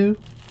 but I do.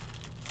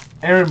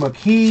 Aaron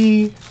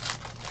McKee.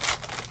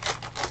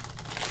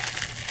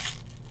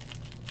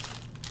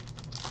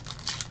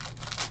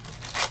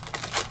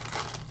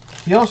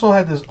 He also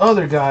had this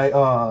other guy,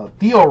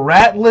 Theo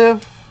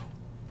Ratliff.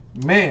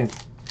 Man,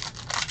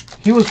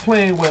 He was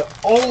playing with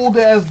old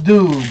ass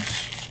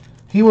dudes.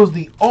 He was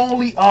the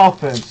only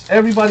offense.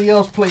 Everybody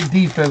else played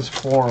defense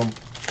for him.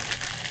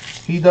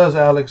 He does,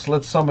 Alex.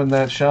 Let's summon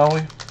that, shall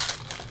we?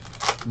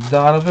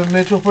 Donovan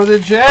Mitchell for the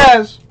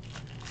Jazz.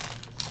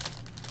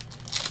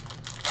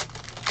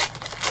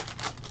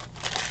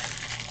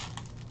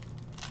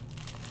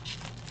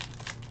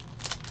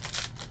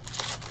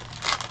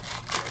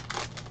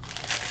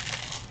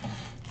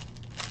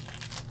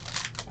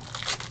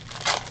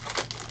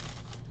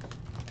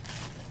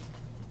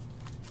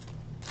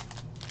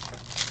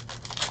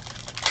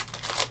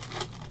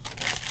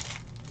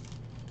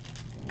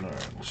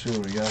 See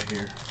what we got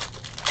here.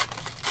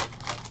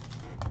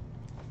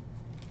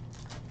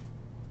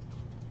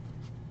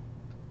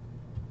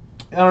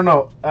 I don't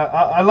know.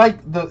 I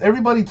like the.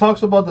 Everybody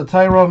talks about the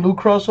Tyronn Lue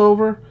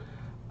crossover.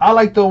 I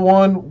like the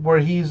one where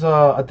he's.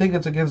 I think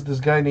it's against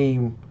this guy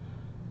named.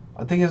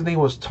 I think his name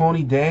was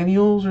Tony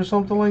Daniels or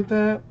something like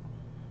that.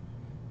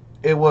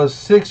 It was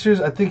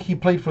Sixers. I think he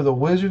played for the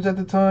Wizards at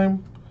the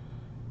time.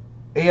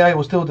 AI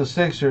was still with the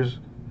Sixers.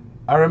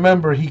 I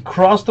remember he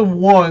crossed him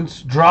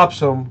once,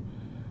 drops him.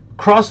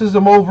 Crosses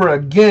him over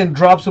again,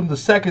 drops him the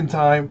second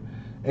time,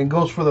 and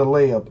goes for the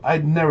layup.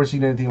 I'd never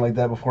seen anything like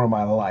that before in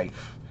my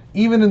life.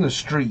 Even in the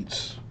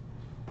streets.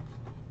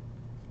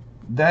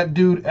 That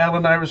dude,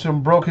 Allen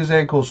Iverson, broke his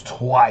ankles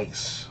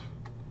twice.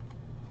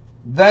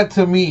 That,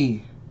 to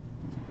me,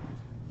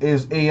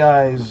 is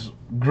AI's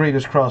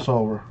greatest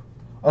crossover.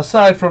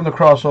 Aside from the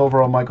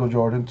crossover on Michael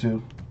Jordan,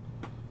 too.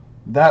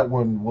 That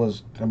one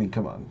was, I mean,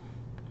 come on.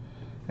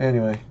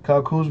 Anyway,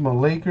 Kyle Kuzma,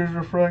 Lakers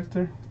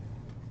refractor.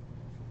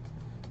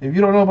 If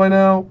you don't know by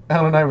now,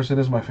 Allen Iverson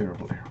is my favorite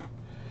player.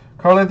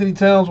 Karl Anthony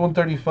Towns,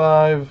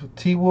 135.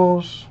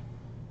 T-Wolves.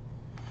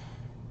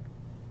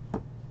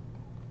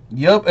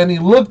 Yep, and he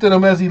looked at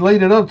him as he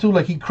laid it up, too.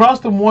 Like, he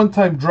crossed him one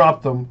time,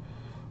 dropped him.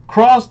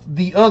 Crossed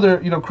the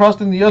other,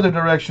 crossed in the other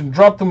direction,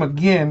 dropped him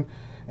again.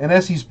 And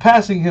as he's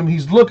passing him,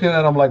 he's looking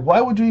at him like, why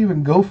would you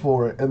even go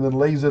for it? And then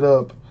lays it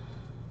up.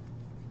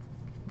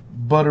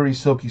 Buttery,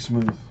 silky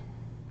smooth.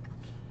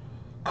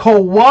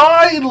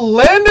 Kawhi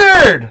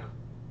Leonard!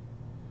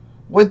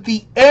 With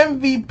the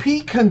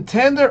MVP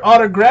contender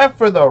autograph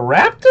for the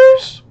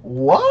Raptors?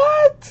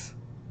 What?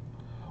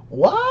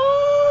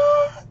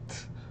 What?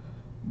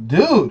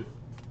 Dude.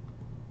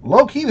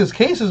 Low-key, this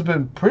case has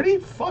been pretty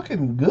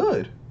fucking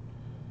good.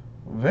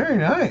 Very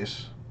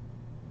nice.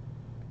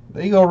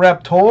 There you go,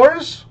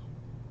 Raptors.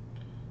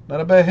 Not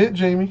a bad hit,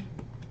 Jamie.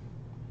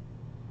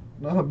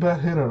 Not a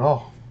bad hit at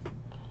all.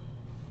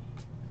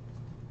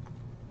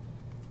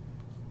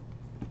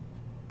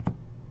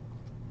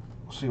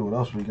 See what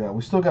else we got.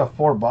 We still got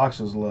 4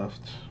 boxes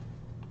left.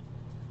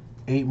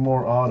 8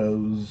 more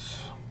autos.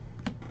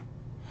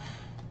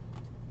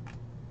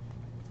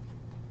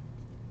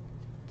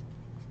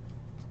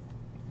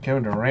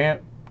 Kevin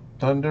Durant,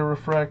 Thunder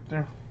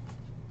refractor.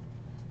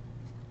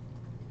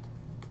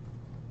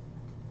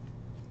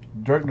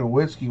 Dirk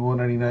Nowitzki,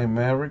 199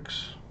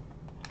 Mavericks.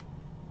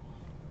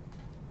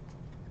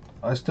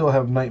 I still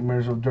have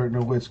nightmares of Dirk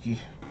Nowitzki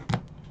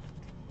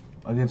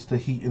against the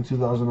Heat in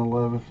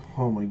 2011.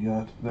 Oh my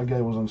God, that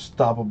guy was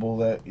unstoppable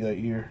that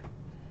year.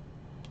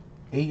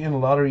 Ayton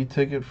lottery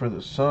ticket for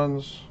the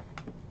Suns.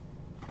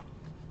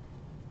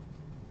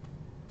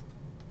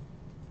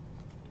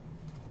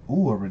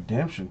 Ooh, a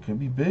redemption could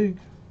be big.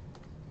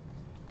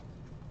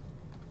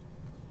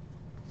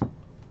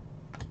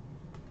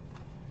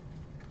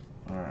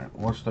 Alright,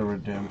 what's the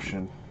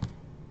redemption?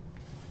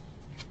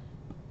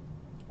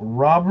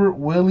 Robert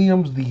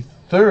Williams the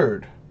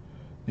third.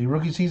 The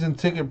rookie season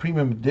ticket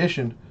premium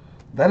edition.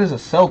 That is a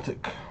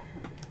Celtic.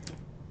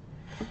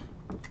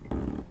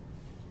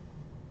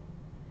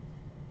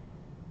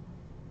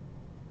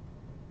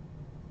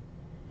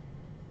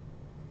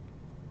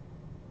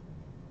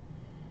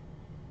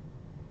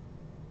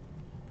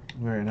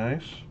 Very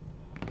nice.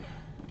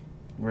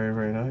 Very,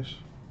 very nice.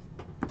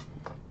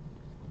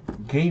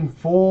 Game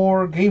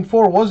 4. Game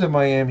 4 was in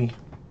Miami.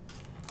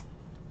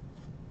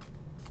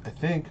 I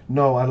think.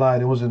 No, I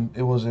lied. It was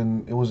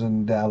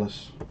in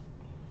Dallas.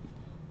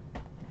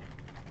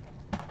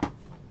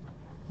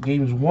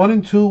 Games 1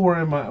 and 2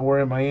 were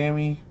in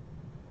Miami.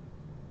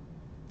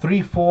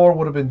 3, 4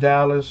 would have been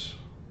Dallas.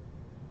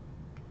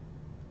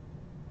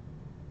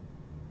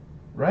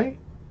 Right?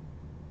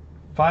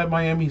 5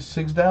 Miami,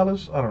 6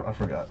 Dallas? I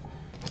forgot.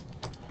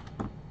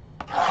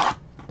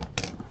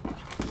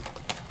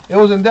 It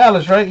was in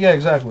Dallas, right? Yeah,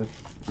 exactly.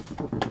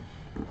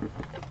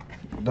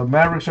 The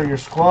Mavericks are your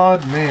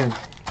squad, man.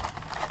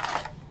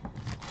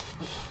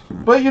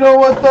 But you know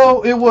what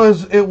though?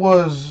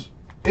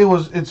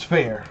 It's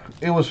fair.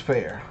 It was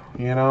fair,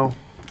 you know.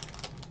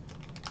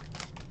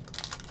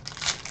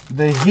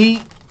 The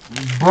Heat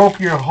broke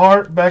your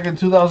heart back in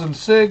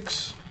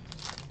 2006.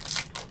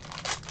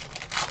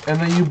 And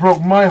then you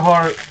broke my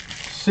heart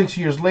 6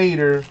 years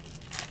later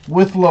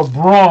with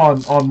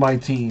LeBron on my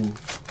team.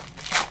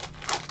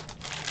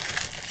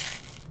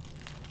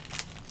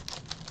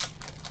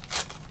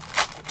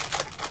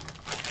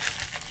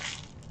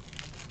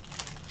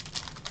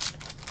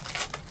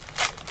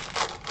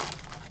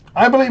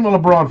 I blame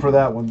LeBron for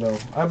that one, though.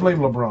 I blame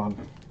LeBron.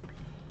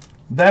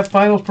 That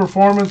finals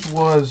performance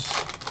was...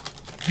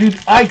 Dude,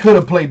 I could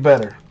have played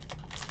better.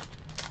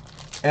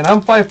 And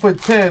I'm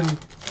 5'10",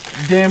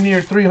 damn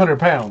near 300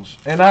 pounds.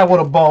 And I would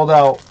have balled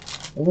out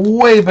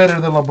way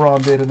better than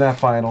LeBron did in that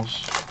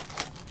finals.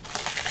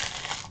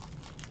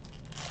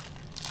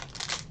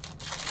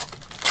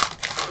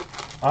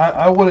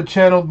 I would have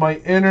channeled my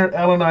inner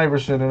Allen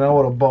Iverson and I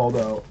would have balled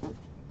out.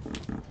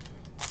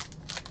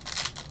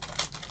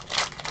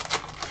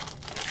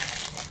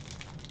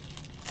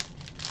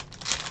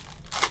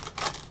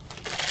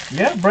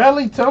 Yeah,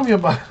 Bradley, tell me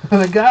about it.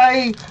 The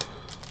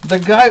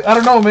guy, I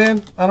don't know,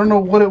 man. I don't know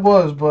what it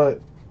was, but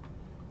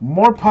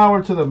more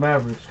power to the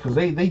Mavericks because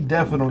they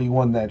definitely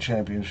won that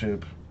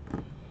championship.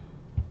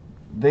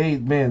 They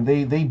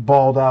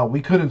balled out.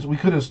 We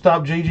couldn't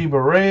stop J.J.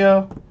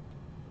 Barea.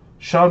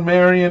 Sean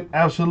Marion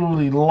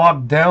absolutely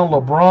locked down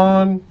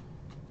LeBron.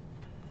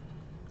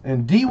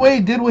 And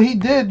D-Wade did what he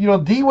did. You know,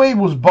 D-Wade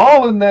was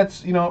balling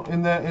that, you know,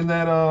 in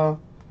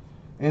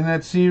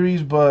that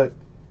series, but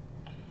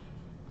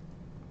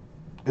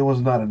it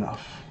was not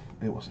enough.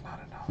 It was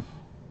not enough.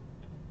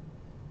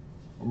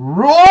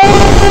 Roll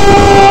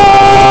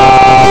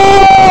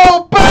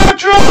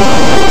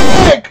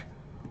Patrick!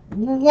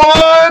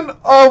 1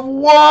 of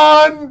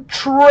 1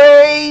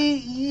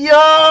 Trae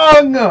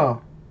Young.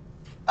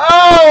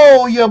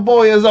 Oh, your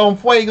boy is on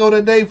fuego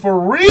today for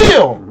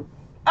real.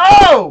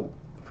 Oh,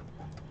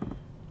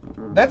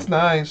 that's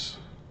nice.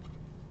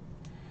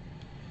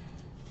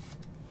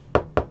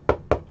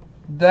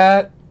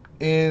 That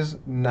is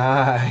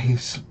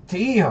nice.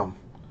 Damn.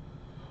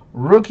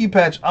 Rookie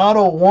patch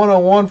auto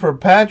 101 for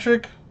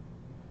Patrick.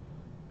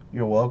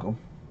 You're welcome.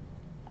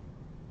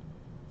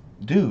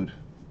 Dude,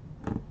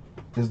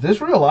 is this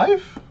real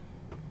life?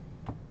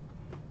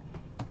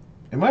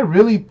 Am I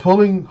really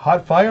pulling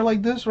hot fire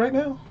like this right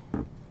now?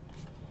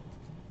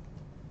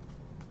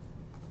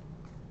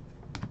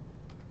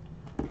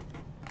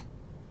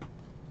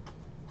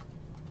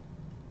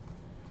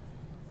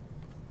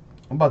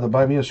 I'm about to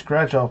buy me a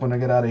scratch off when I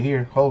get out of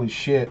here. Holy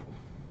shit.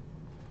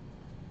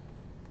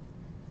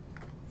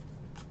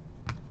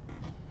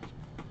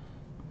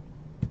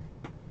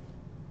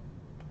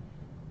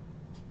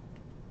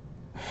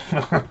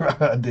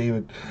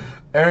 David.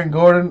 Aaron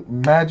Gordon,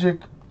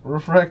 Magic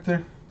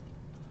Refractor.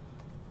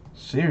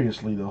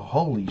 Seriously, though.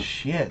 Holy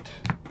shit.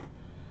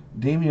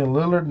 Damian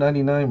Lillard,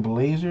 99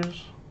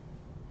 Blazers.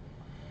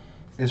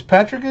 Is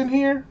Patrick in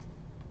here?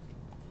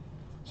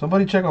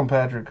 Somebody check on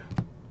Patrick.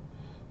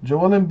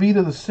 Joel Embiid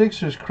of the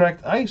Sixers,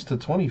 cracked ice to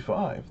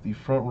 25. The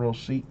front row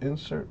seat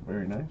insert.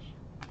 Very nice.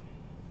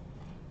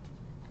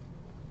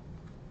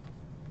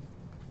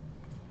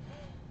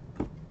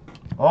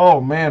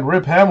 Oh, man.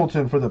 Rip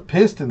Hamilton for the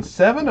Pistons.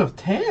 7 of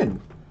 10.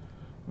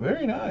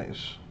 Very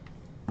nice.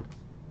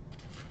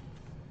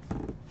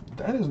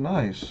 That is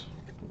nice.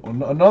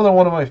 Another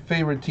one of my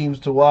favorite teams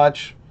to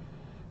watch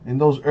in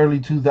those early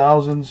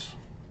 2000s.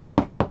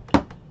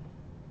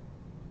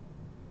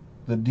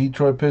 The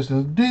Detroit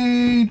Pistons.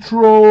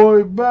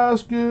 Detroit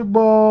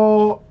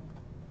basketball.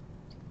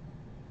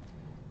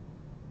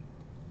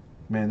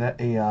 Man, that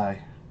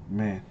AI.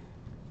 Man.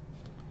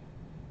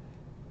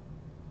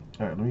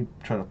 Alright, let me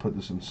try to put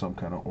this in some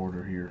kind of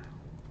order here.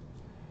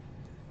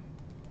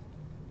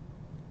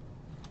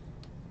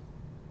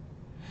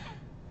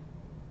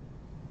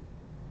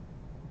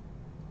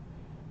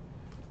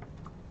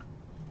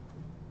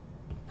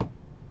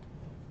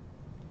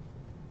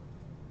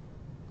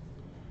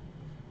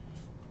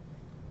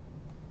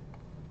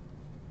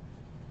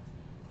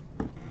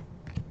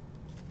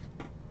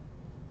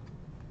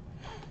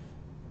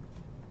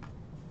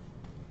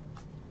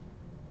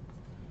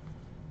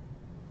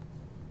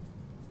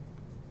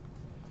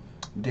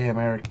 Damn,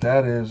 Eric,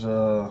 that is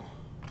a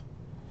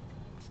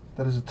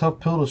tough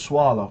pill to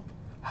swallow.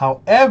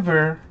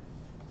 However,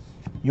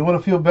 you want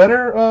to feel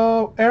better,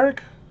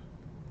 Eric?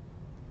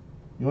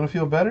 You want to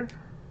feel better?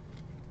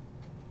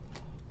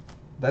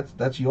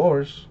 That's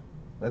yours.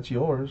 That's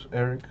yours,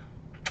 Eric.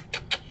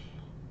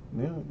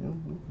 Yeah,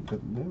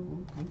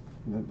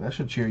 that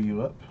should cheer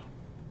you up.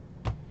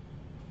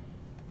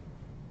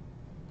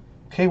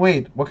 Okay,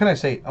 wait. What can I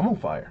say? I'm on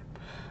fire.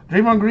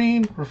 Draymond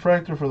Green,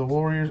 refractor for the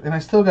Warriors, and I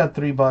still got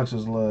 3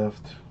 boxes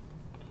left.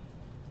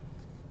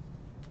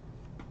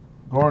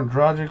 Goran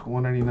Dragic,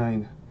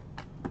 199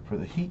 for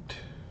the Heat.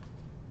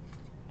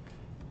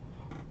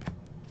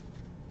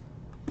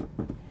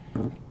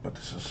 Put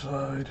this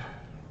aside.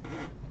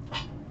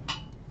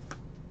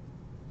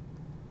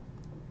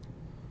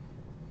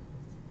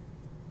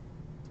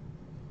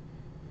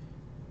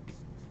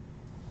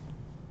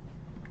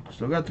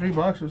 Still got 3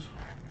 boxes.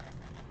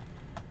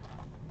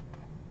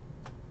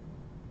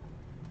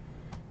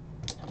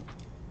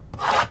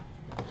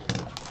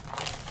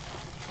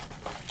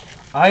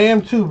 I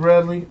am too,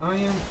 Bradley. I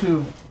am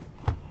too.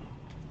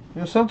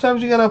 You know,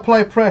 sometimes you gotta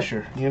apply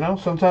pressure, you know?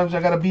 Sometimes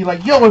I gotta be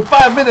like, yo, in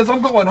 5 minutes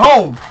I'm going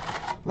home.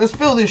 Let's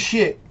fill this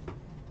shit.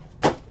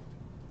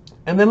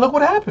 And then look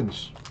what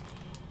happens.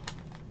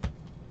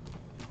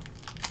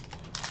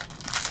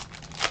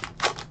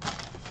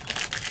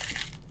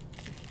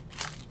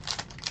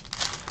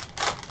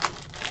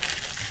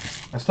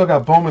 I still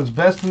got Bowman's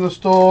Best in the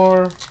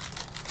store.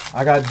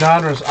 I got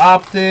Donruss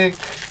Optic.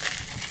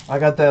 I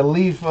got that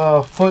Leaf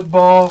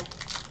football.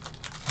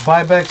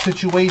 Buyback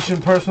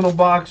situation personal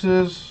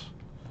boxes.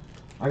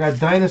 I got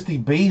Dynasty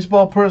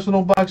Baseball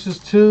personal boxes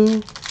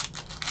too.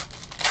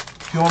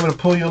 If you want me to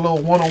pull you a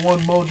little one-on-one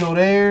mojo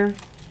there.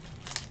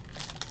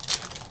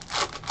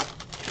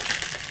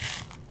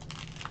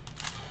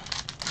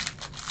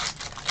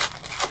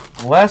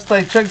 Last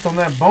I checked on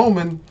that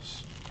Bowman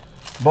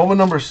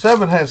number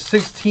 7 has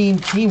 16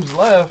 teams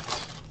left.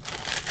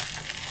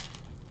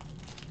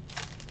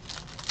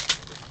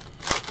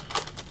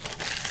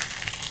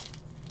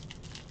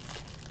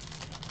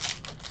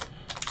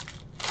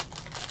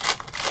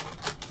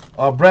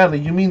 Bradley,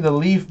 you mean the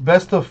Leaf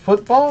Best of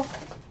Football?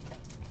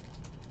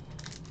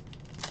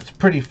 It's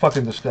pretty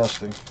fucking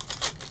disgusting.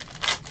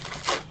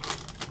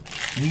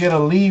 You get a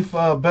Leaf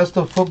Best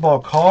of Football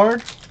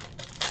card,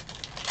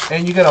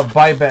 and you get a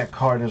buyback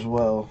card as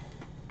well.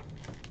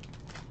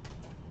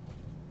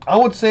 I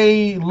would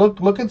say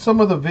look at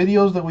some of the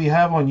videos that we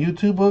have on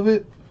YouTube of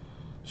it,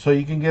 so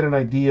you can get an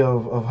idea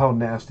of how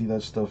nasty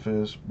that stuff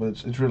is.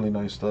 But it's really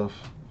nice stuff.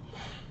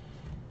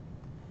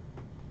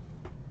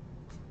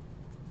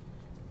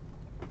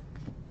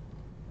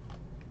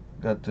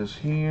 Got this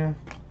here.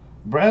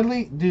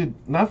 Bradley, dude,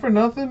 not for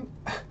nothing.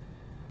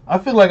 I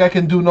feel like I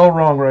can do no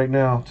wrong right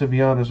now, to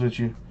be honest with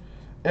you.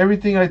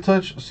 Everything I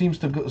touch seems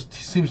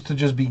to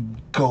just be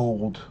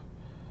gold.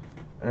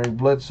 Eric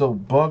Bledsoe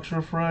Bucks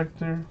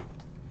refractor.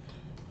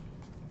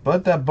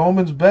 But that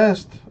Bowman's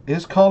Best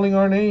is calling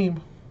our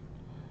name.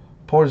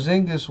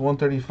 Porzingis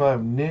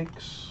 135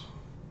 Knicks.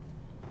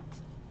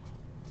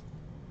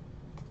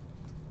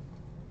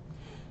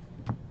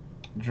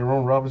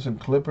 Jerome Robinson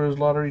Clippers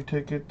lottery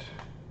ticket.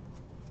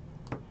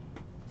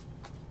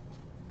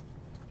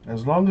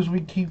 As long as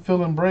we keep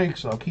filling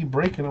breaks, I'll keep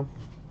breaking them.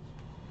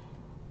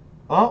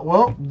 Oh,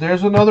 well,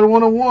 there's another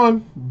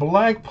 101.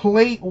 Black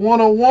plate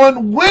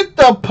 101 with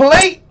the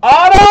plate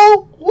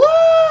auto?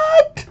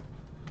 What?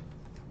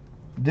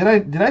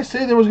 Did I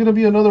say there was going to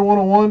be another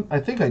 101? I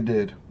think I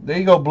did. There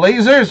you go,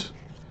 Blazers.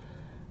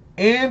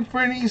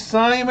 Anthony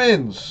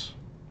Simons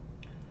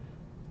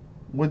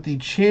with the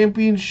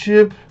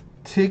championship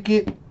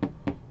ticket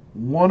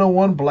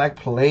 101 black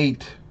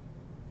plate.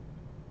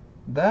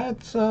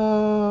 That's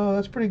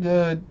pretty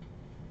good.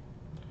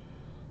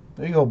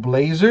 There you go,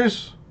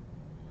 Blazers.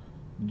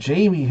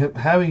 Jamie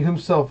having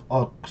himself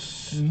a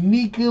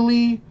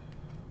sneakily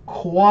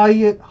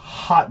quiet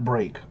hot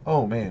break.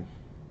 Oh man.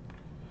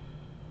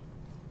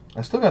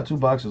 I still got 2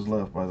 boxes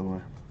left, by the way.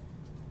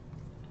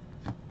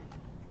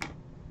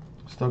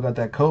 Still got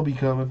that Kobe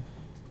coming.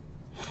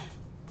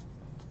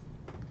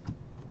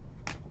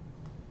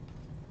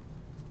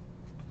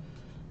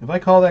 If I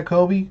call that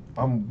Kobe,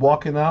 I'm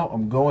walking out,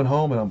 I'm going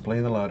home, and I'm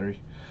playing the lottery.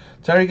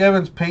 Tyreek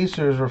Evans,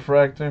 Pacers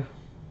refractor.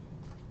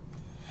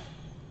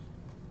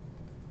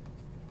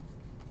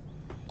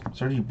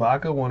 Serge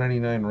Ibaka,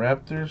 199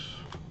 Raptors.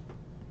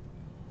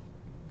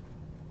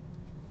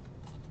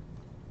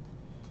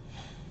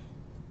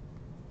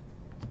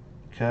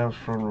 Cavs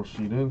front row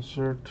seat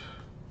insert.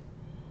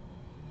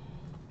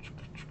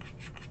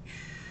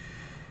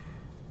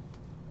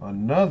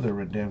 Another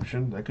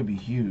redemption. That could be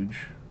huge.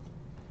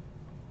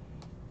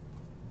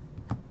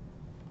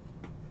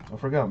 I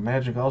forgot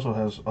Magic also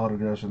has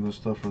autographs in this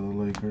stuff for the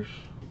Lakers.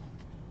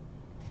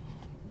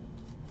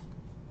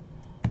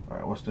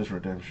 Alright, what's this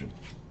redemption?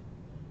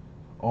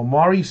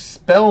 Omari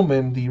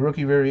Spellman, the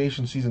rookie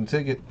variation season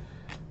ticket.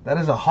 That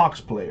is a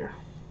Hawks player.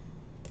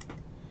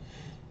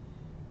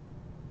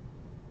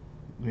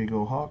 There you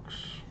go, Hawks.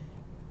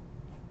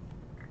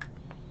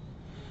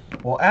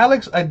 Well,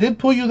 Alex, I did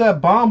pull you that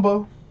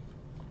Bomba.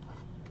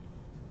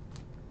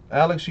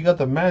 Alex, you got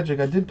the Magic.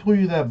 I did pull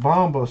you that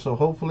Bomba, so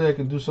hopefully I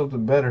can do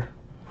something better.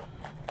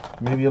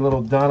 Maybe a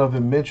little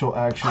Donovan Mitchell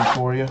action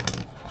for you.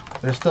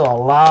 There's still a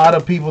lot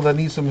of people that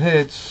need some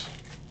hits.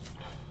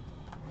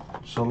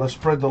 So let's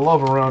spread the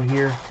love around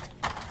here.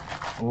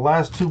 The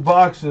last 2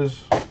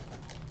 boxes. A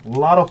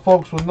lot of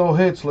folks with no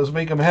hits. Let's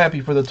make them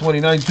happy for the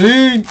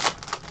 2019.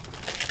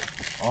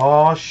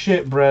 Oh,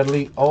 shit,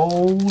 Bradley.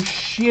 Oh,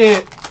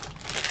 shit.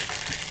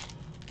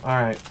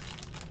 Alright.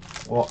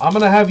 Well, I'm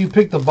going to have you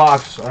pick the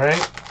box, alright?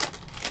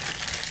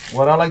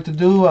 What I like to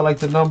do, I like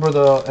to number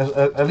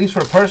the, at least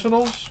for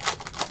personals,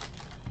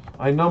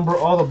 I number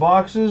all the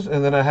boxes,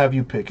 and then I have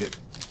you pick it.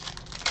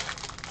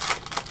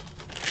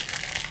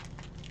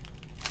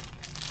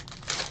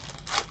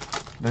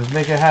 Let's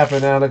make it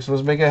happen, Alex.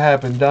 Let's make it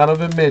happen.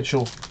 Donovan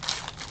Mitchell.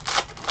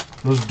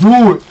 Let's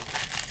do it.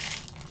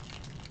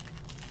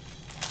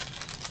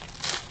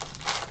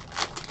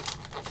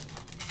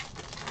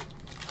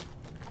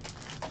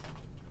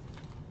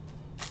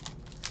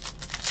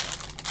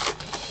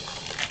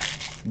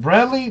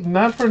 Bradley,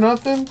 not for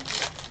nothing,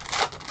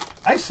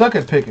 I suck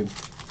at picking.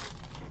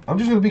 I'm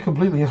just going to be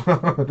completely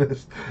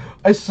honest.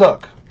 I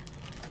suck.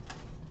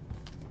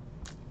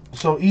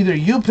 So either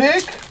you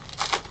pick,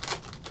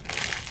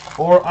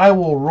 or I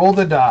will roll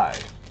the die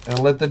and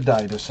let the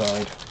die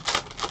decide.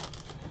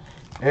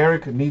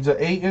 Eric needs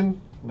a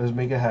Ayton. Let's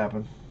make it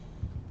happen.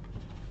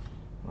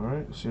 All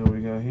right, let's see what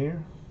we got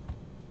here.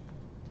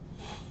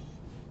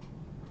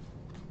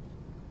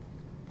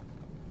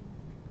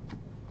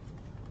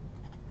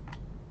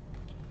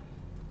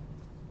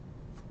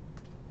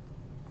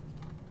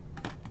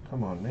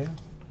 Come on, man.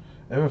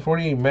 Evan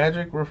 48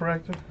 Magic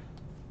Refractor.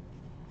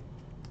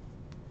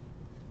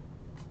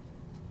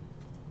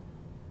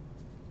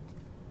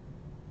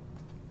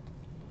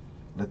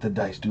 Let the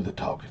dice do the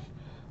talking.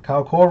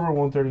 Kyle Korver,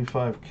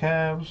 135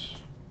 Cavs.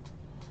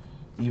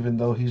 Even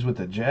though he's with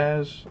the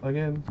Jazz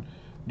again.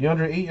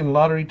 DeAndre Ayton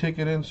lottery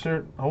ticket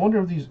insert. I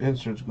wonder if these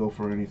inserts go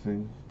for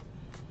anything.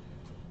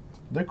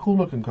 They're cool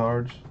looking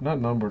cards. Not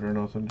numbered or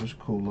nothing. Just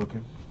cool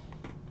looking.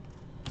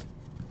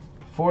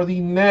 For the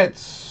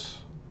Nets.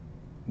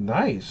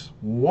 Nice.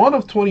 1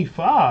 of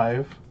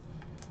 25.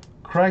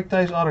 Cracked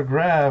ice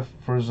autograph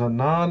for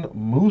Zanan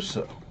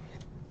Musa.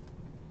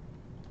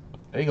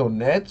 There you go,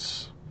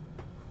 Nets.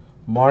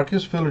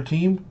 Marcus, filler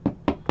team.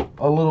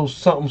 A little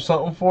something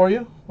something for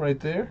you right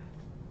there.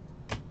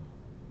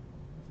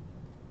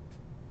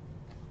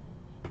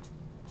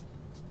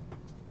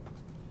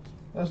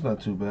 That's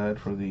not too bad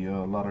for the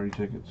lottery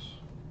tickets.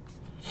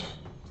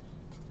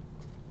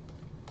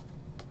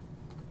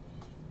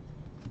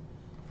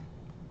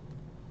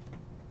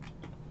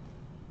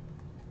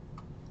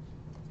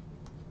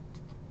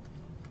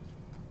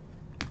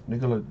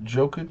 Nikola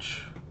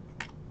Jokic,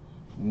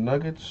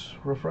 Nuggets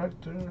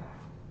refractor.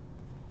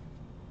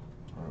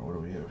 All right, what do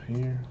we have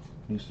here?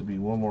 Needs to be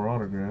one more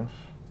autograph.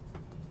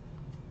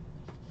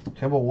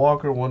 Kemba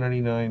Walker,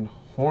 199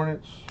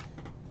 Hornets.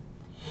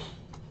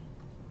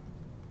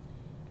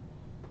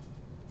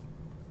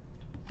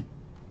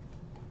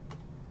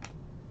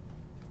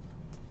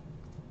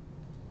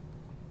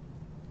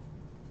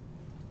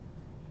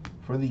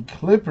 For the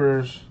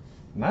Clippers,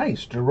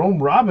 nice.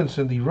 Jerome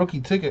Robinson, the rookie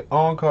ticket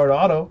on-card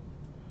auto.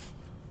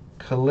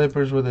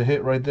 Clippers with a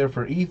hit right there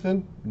for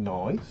Ethan.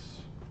 Nice.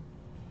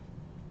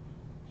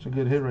 It's a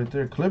good hit right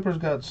there. Clippers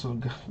got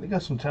some. They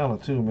got some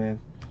talent too,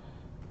 man.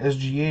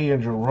 SGA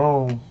and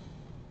Jerome,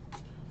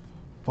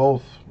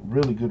 both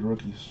really good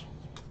rookies.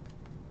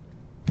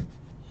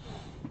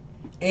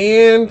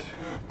 And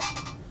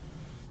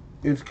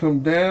it's come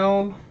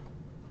down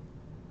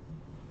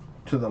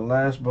to the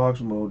last box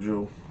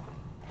mojo.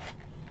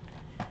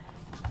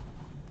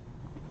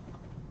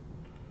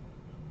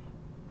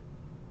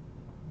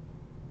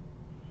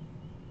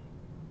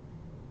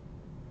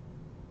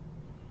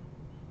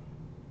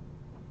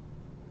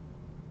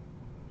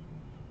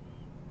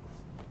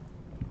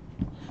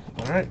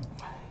 All right.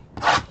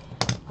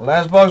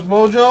 Last box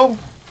mojo.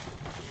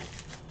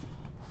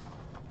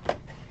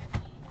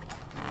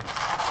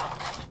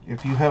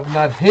 If you have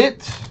not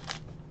hit,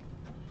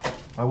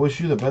 I wish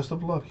you the best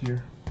of luck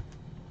here.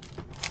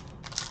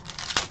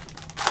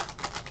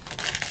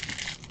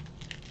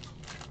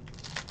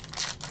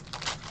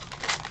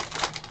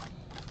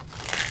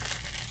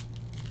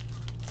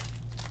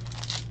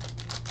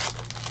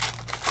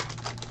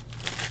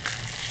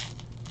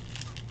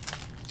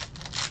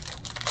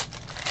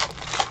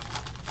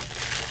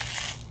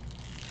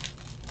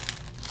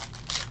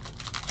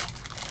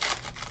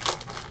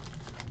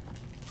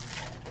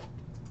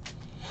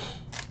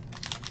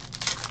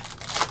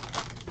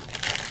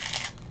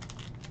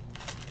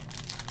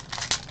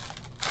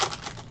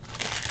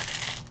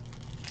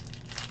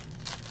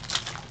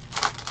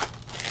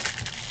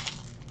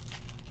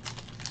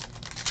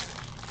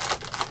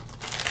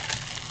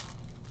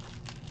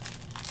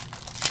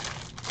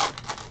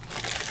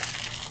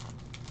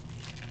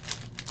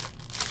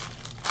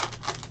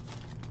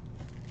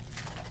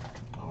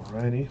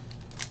 Alrighty.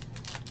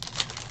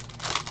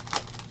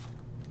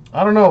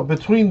 I don't know,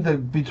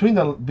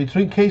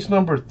 between case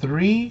number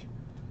 3,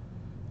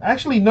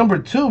 actually number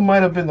 2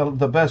 might have been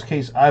the best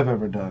case I've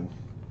ever done.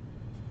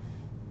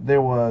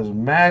 There was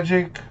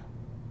Magic,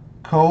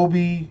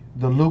 Kobe,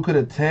 the Luka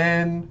to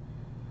 10,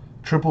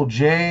 Triple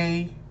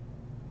J.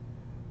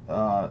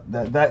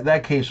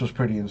 That case was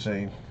pretty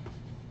insane.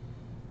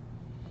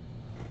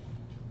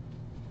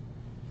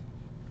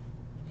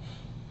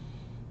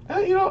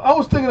 You know, I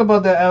was thinking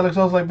about that, Alex.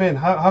 I was like, man,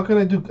 how can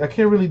I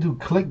can't really do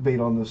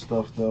clickbait on this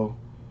stuff, though.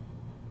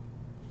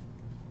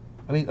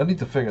 I need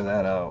to figure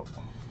that out.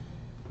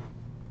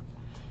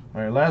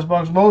 All right, last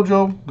box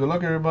mojo. Good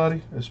luck,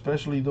 everybody,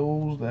 especially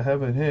those that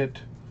haven't hit.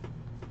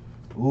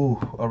 Ooh,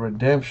 a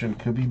redemption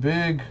could be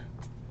big.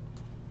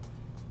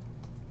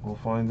 We'll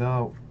find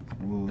out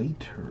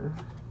later.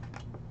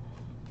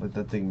 Let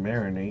that thing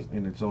marinate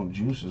in its own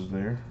juices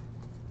there.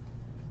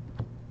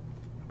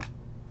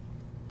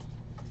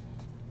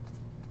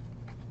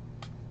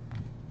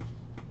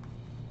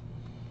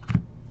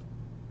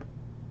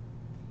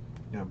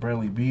 Got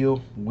Bradley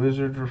Beal,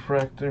 Wizard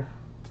refractor.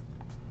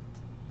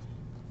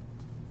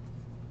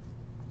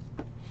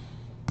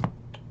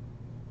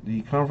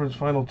 The conference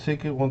final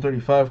ticket,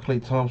 135,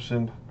 Klay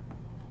Thompson,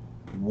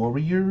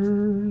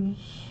 Warriors.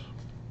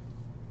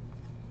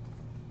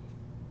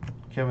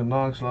 Kevin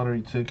Knox,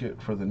 lottery ticket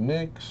for the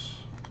Knicks.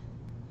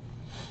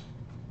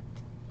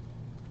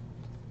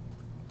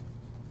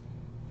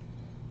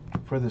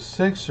 for the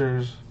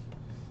Sixers.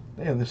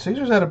 Damn, the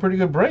Sixers had a pretty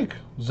good break.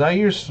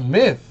 Zaire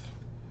Smith,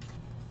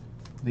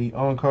 the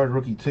on-card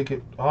rookie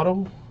ticket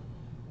auto.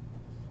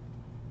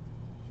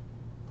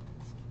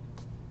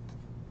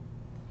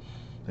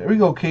 There we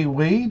go, K.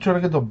 Wade, trying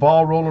to get the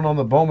ball rolling on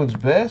the Bowman's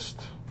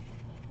best.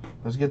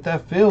 Let's get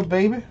that filled,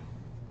 baby.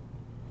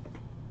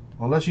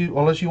 Unless you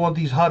want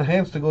these hot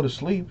hands to go to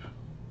sleep.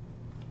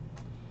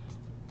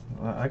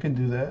 I can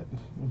do that.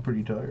 I'm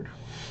pretty tired.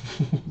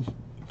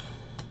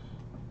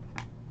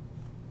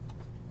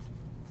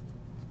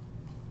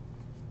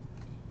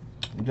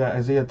 We got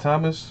Isaiah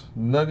Thomas,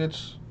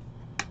 Nuggets,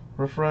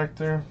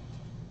 refractor.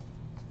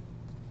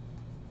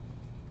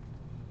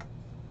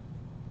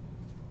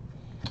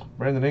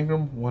 Brandon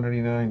Ingram,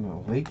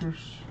 189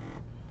 Lakers.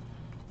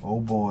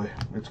 Oh boy,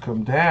 it's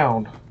come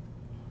down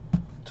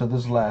to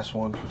this last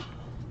one.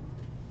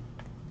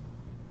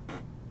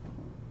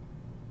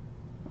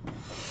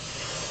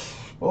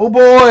 Oh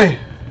boy!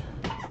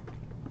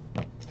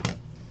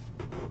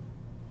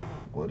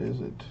 What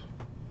is it?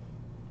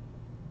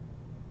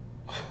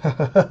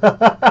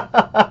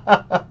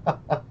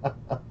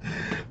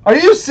 Are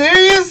you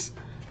serious?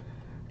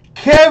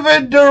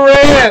 Kevin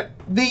Durant,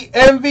 the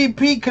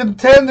MVP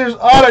Contenders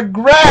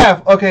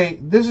autograph. Okay,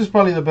 this is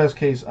probably the best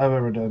case I've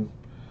ever done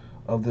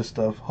of this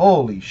stuff.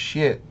 Holy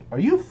shit. Are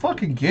you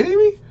fucking kidding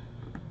me?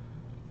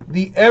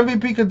 The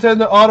MVP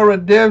Contender auto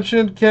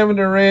redemption, Kevin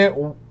Durant,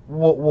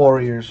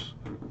 Warriors.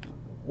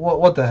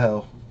 What the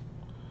hell?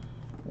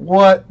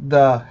 What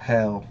the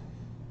hell?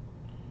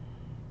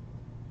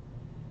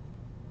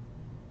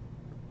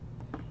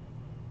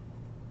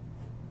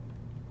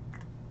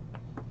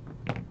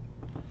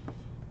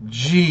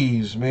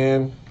 Jeez,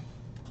 man.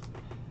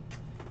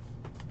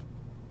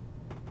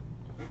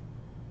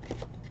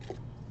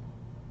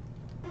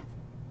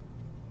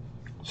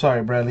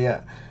 Sorry, Bradley.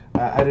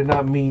 I did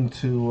not mean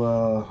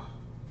to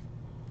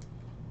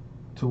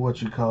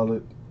what you call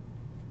it.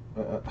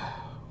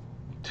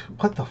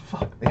 What the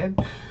fuck, man?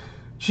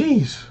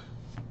 Jeez.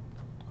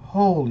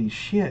 Holy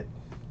shit.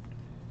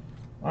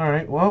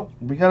 Alright, well,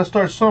 we gotta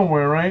start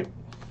somewhere, right?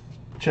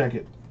 Check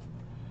it.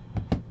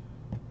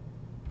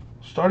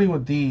 Starting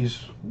with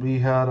these, we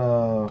had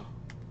 2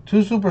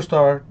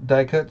 superstar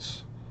die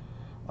cuts.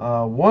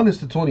 One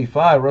is the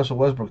 25 Russell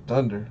Westbrook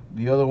Thunder.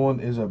 The other one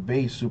is a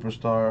base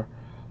superstar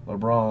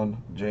LeBron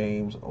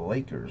James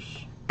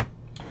Lakers.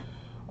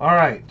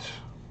 Alright.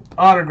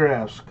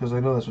 Autographs, because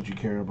I know that's what you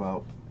care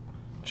about.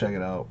 Check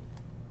it out.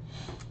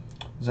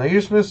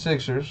 Zaire Smith,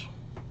 Sixers.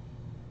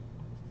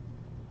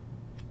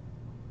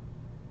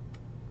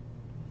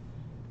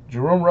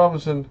 Jerome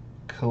Robinson,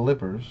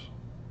 Clippers.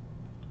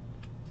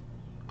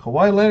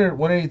 Kawhi Leonard,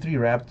 183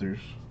 Raptors.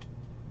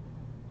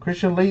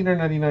 Christian Laettner,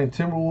 99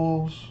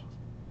 Timberwolves.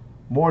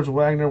 Moritz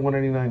Wagner,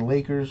 199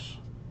 Lakers.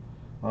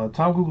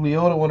 Tom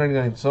Gugliotta,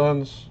 199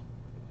 Suns.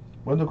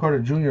 Wendell Carter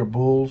Jr.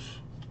 Bulls.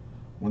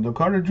 Wendell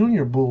Carter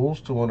Jr.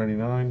 Bulls to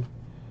 199.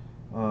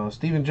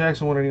 Steven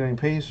Jackson, 199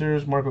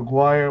 Pacers. Mark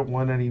Aguirre,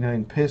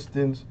 199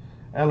 Pistons.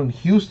 Allen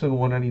Houston,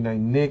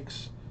 199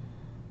 Knicks.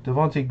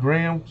 Devontae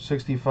Graham,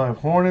 65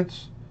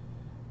 Hornets.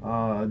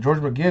 George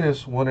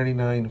McGinnis,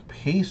 199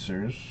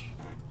 Pacers.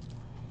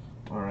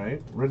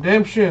 Alright.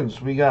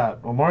 Redemptions. We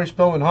got Omari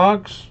Spellman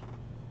Hawks.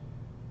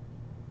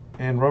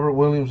 And Robert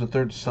Williams III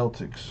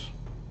Celtics.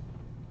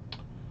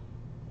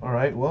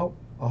 Alright, well,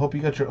 I hope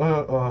you got your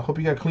hope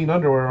you got clean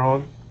underwear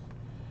on.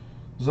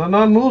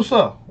 Zanan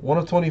Musa, 1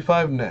 of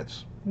 25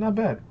 Nets. Not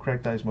bad.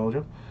 Cracked Ice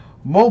Mojo.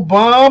 Mo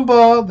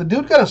Bamba. The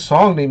dude got a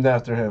song named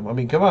after him. I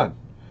mean, come on.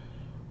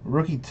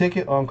 Rookie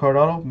ticket on card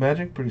auto.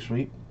 Magic. Pretty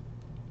sweet.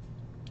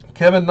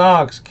 Kevin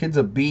Knox. Kid's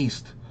a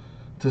beast.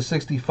 To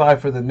 65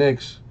 for the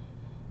Knicks.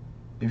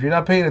 If you're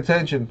not paying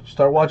attention,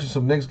 start watching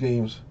some Knicks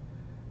games.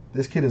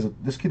 This kid is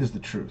the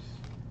truth.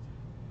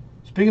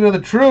 Speaking of the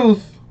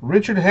truth,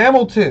 Richard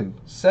Hamilton.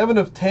 7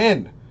 of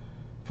 10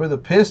 for the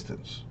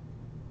Pistons.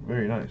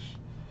 Very nice.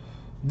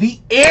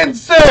 The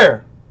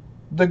answer!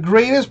 The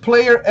greatest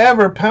player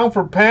ever, pound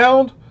for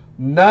pound,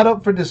 not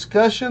up for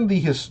discussion. The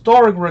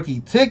historic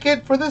rookie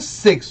ticket for the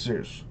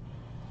Sixers.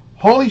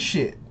 Holy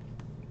shit.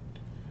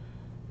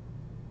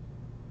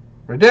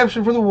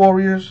 Redemption for the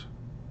Warriors.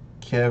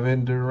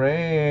 Kevin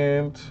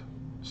Durant.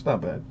 It's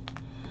not bad.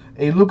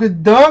 A Luka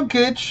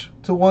Doncic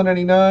to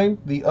 199.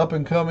 The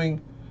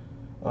up-and-coming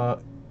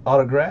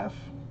autograph.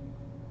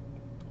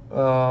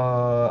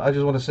 I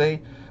just want to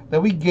say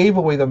that we gave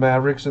away the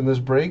Mavericks in this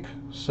break.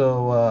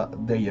 So,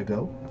 there you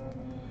go.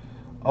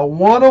 A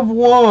 1 of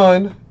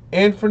 1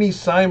 Anthony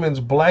Simons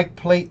black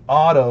plate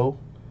auto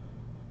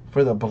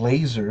for the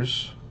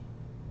Blazers.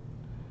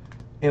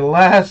 And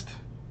last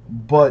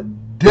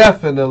but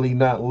definitely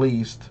not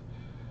least,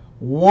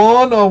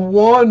 1 of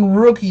 1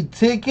 rookie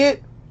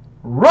ticket,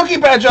 rookie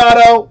patch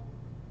auto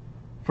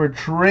for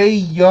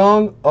Trae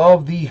Young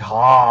of the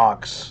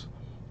Hawks.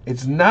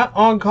 It's not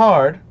on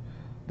card.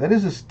 That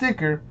is a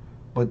sticker,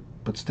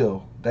 but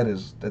still,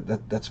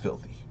 that's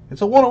filthy. It's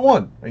a 1 of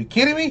 1. Are you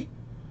kidding me?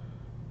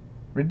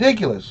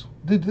 Ridiculous.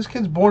 Dude, this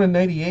kid's born in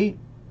 98.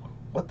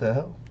 What the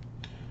hell?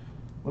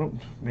 What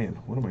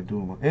am I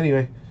doing?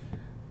 Anyway,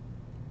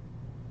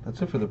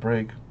 That's it for the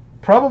break.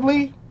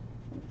 Probably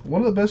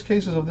one of the best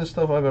cases of this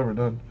stuff I've ever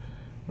done.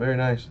 Very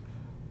nice.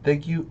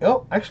 Thank you.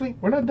 Oh, actually,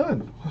 we're not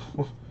done.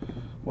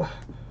 I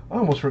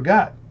almost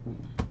forgot.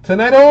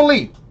 Tonight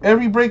only,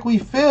 every break we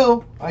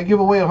fill, I give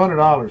away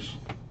 $100.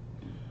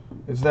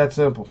 It's that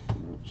simple.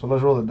 So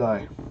let's roll the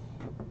die.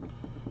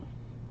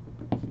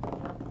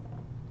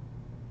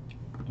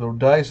 The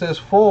die says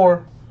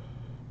 4.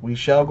 We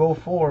shall go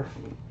 4.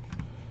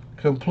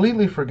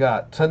 Completely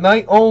forgot.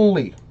 Tonight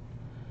only,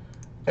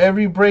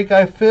 every break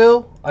I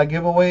fill, I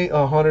give away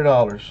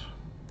 $100.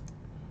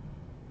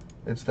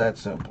 It's that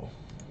simple.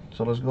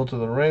 So let's go to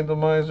the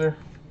randomizer.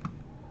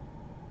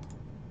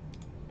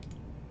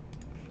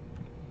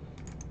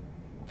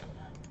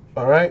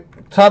 Alright,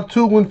 top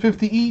 2 win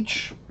 50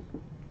 each.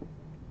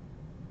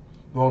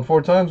 Going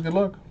 4 times, good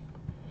luck.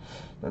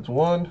 That's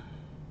 1,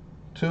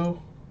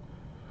 2,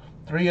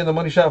 3, and the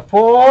money shot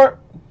 4.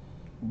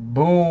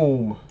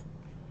 Boom.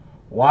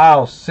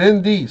 Wow,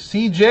 Cindy,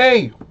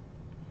 CJ,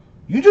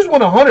 you just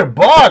won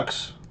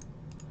 $100.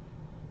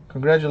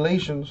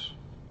 Congratulations.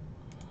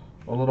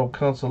 A little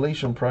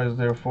consolation prize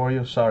there for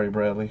you. Sorry,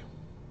 Bradley.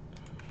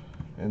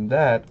 And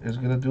that is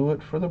going to do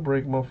it for the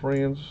break, my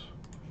friends.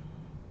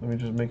 Let me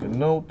just make a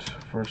note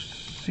for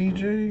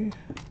CJ.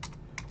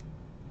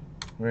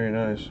 Very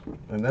nice.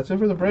 And that's it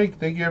for the break.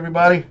 Thank you,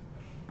 everybody.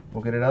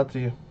 We'll get it out to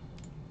you.